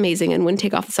 She's just amazing and wouldn't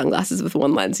take off the sunglasses with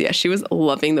one lens. Yeah, she was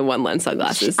loving the one lens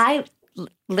sunglasses. I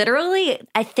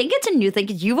think it's a new thing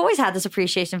because you've always had this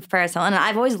appreciation for Paris Hilton, and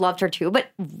I've always loved her too.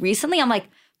 But recently, I'm like,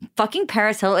 fucking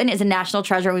Paris Hilton is a national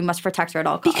treasure. We must protect her at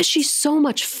all costs. Because she's so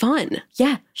much fun.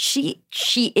 Yeah, she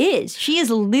is. She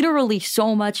is literally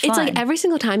so much fun. It's like every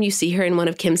single time you see her in one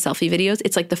of Kim's selfie videos,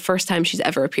 it's like the first time she's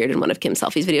ever appeared in one of Kim's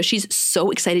selfies videos. She's so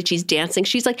excited. She's dancing.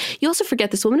 She's like, you also forget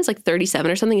this woman is like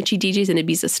 37 or something and she DJs in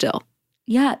Ibiza still.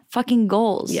 Yeah, fucking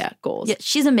goals. Yeah, goals. Yeah,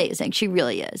 she's amazing. She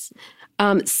really is.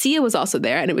 Sia was also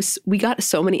there, and we got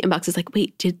so many inboxes like,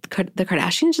 wait, did the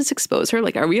Kardashians just expose her?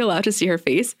 Like, are we allowed to see her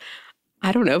face?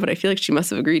 I don't know, but I feel like she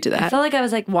must have agreed to that. I felt like I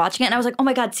was like watching it and I was like, oh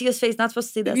my God, Sia's face, not supposed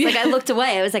to see this. Like I looked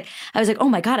away. I was like, oh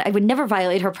my God, I would never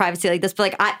violate her privacy like this,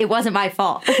 but like it wasn't my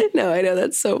fault. No, I know,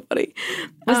 that's so funny.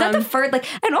 Was that the first, like,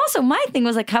 and also my thing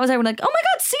was like, how was everyone like, oh my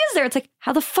God, Sia's there? It's like,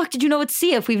 how the fuck did you know it's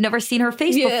Sia if we've never seen her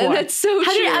face before? Yeah, that's so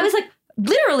true. I was like,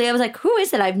 literally, I was like, who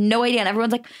is it? I have no idea. And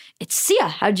everyone's like, it's Sia.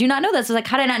 How did you not know that? So I was like,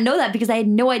 how did I not know that? Because I had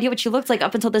no idea what she looked like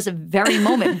up until this very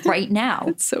moment right now.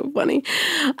 It's so funny.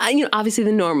 Obviously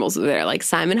the normals were there, like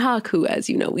Simon Huck, who, as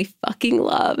you know, we fucking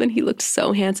love. And he looked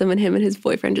so handsome, and him and his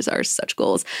boyfriend just are such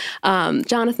goals.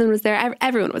 Jonathan was there.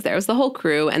 Everyone was there. It was the whole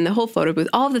crew and the whole photo booth.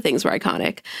 All of the things were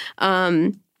iconic.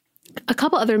 A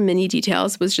couple other mini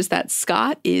details was just that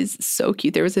Scott is so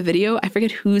cute. There was a video, I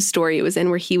forget whose story it was in,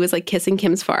 where he was like kissing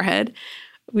Kim's forehead.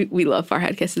 We love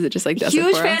forehead kisses. It just like does huge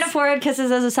it for fan us. of forehead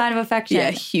kisses as a sign of affection.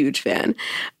 Yeah, huge fan.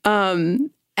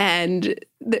 And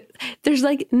there's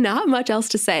like not much else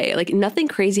to say. Like nothing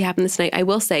crazy happened this night. I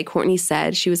will say, Kourtney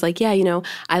said, she was like, yeah, you know,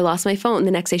 I lost my phone.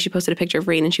 The next day she posted a picture of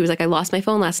rain and she was like, I lost my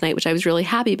phone last night, which I was really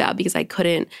happy about because I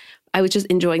was just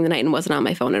enjoying the night and wasn't on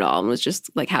my phone at all and was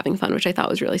just like having fun, which I thought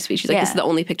was really sweet. She's like, this is the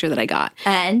only picture that I got.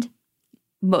 And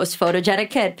most photogenic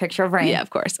kid, picture of rain. Yeah,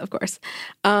 of course. So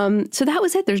that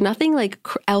was it. There's nothing like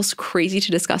else crazy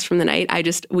to discuss from the night. I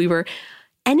just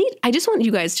want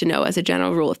you guys to know as a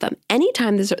general rule of thumb,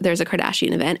 anytime there's a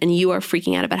Kardashian event and you are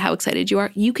freaking out about how excited you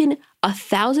are, you can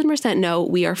 1,000% know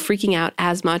we are freaking out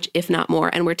as much, if not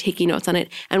more, and we're taking notes on it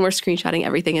and we're screenshotting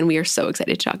everything and we are so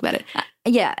excited to talk about it.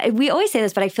 Yeah, we always say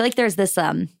this, but I feel like there's this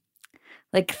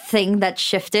like thing that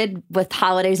shifted with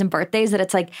holidays and birthdays that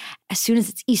it's like as soon as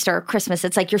it's Easter or Christmas,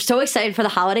 it's like you're so excited for the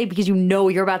holiday because you know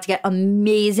you're about to get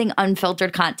amazing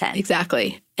unfiltered content.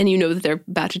 Exactly. And you know that they're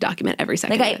about to document every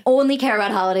second. Like I only care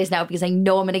about holidays now because I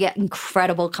know I'm going to get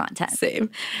incredible content. Same.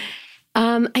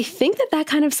 I think that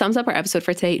kind of sums up our episode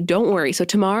for today. Don't worry. So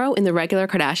tomorrow in the regular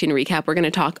Kardashian recap, we're going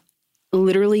to talk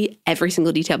literally every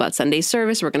single detail about Sunday's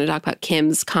service. We're going to talk about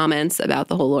Kim's comments about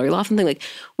the whole Lori Loughlin thing. Like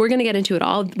we're going to get into it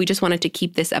all. We just wanted to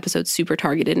keep this episode super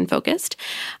targeted and focused.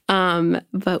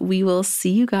 But we will see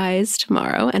you guys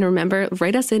tomorrow. And remember,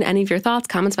 write us in any of your thoughts,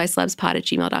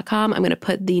 commentsbycelebspod@gmail.com. I'm going to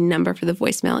put the number for the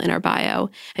voicemail in our bio.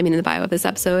 I mean, in the bio of this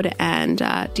episode, and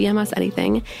DM us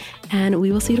anything. And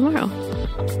we will see you tomorrow.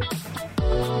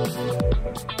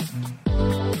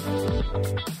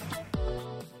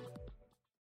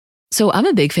 So I'm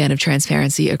a big fan of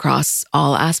transparency across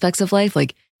all aspects of life.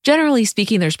 Like generally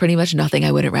speaking, there's pretty much nothing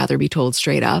I wouldn't rather be told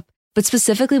straight up. But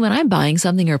specifically when I'm buying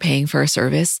something or paying for a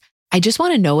service, I just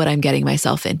want to know what I'm getting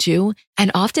myself into.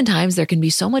 And oftentimes there can be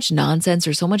so much nonsense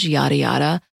or so much yada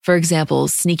yada. For example,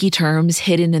 sneaky terms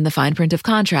hidden in the fine print of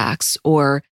contracts,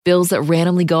 or bills that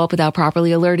randomly go up without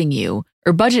properly alerting you,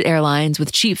 or budget airlines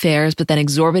with cheap fares but then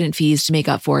exorbitant fees to make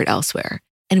up for it elsewhere.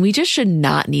 And we just should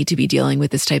not need to be dealing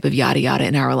with this type of yada yada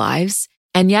in our lives.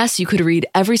 And yes, you could read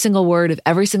every single word of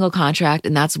every single contract,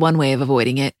 and that's one way of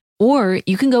avoiding it. Or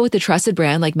you can go with the trusted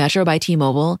brand like Metro by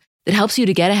T-Mobile that helps you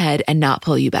to get ahead and not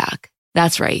pull you back.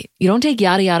 That's right. You don't take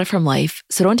yada yada from life,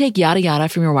 so don't take yada yada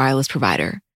from your wireless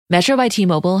provider. Metro by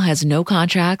T-Mobile has no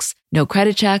contracts, no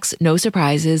credit checks, no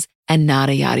surprises, and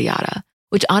nada yada yada,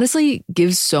 which honestly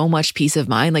gives so much peace of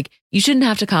mind. Like you shouldn't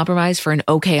have to compromise for an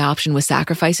okay option with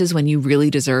sacrifices when you really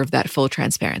deserve that full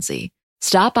transparency.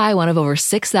 Stop by one of over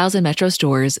 6,000 Metro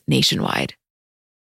stores nationwide.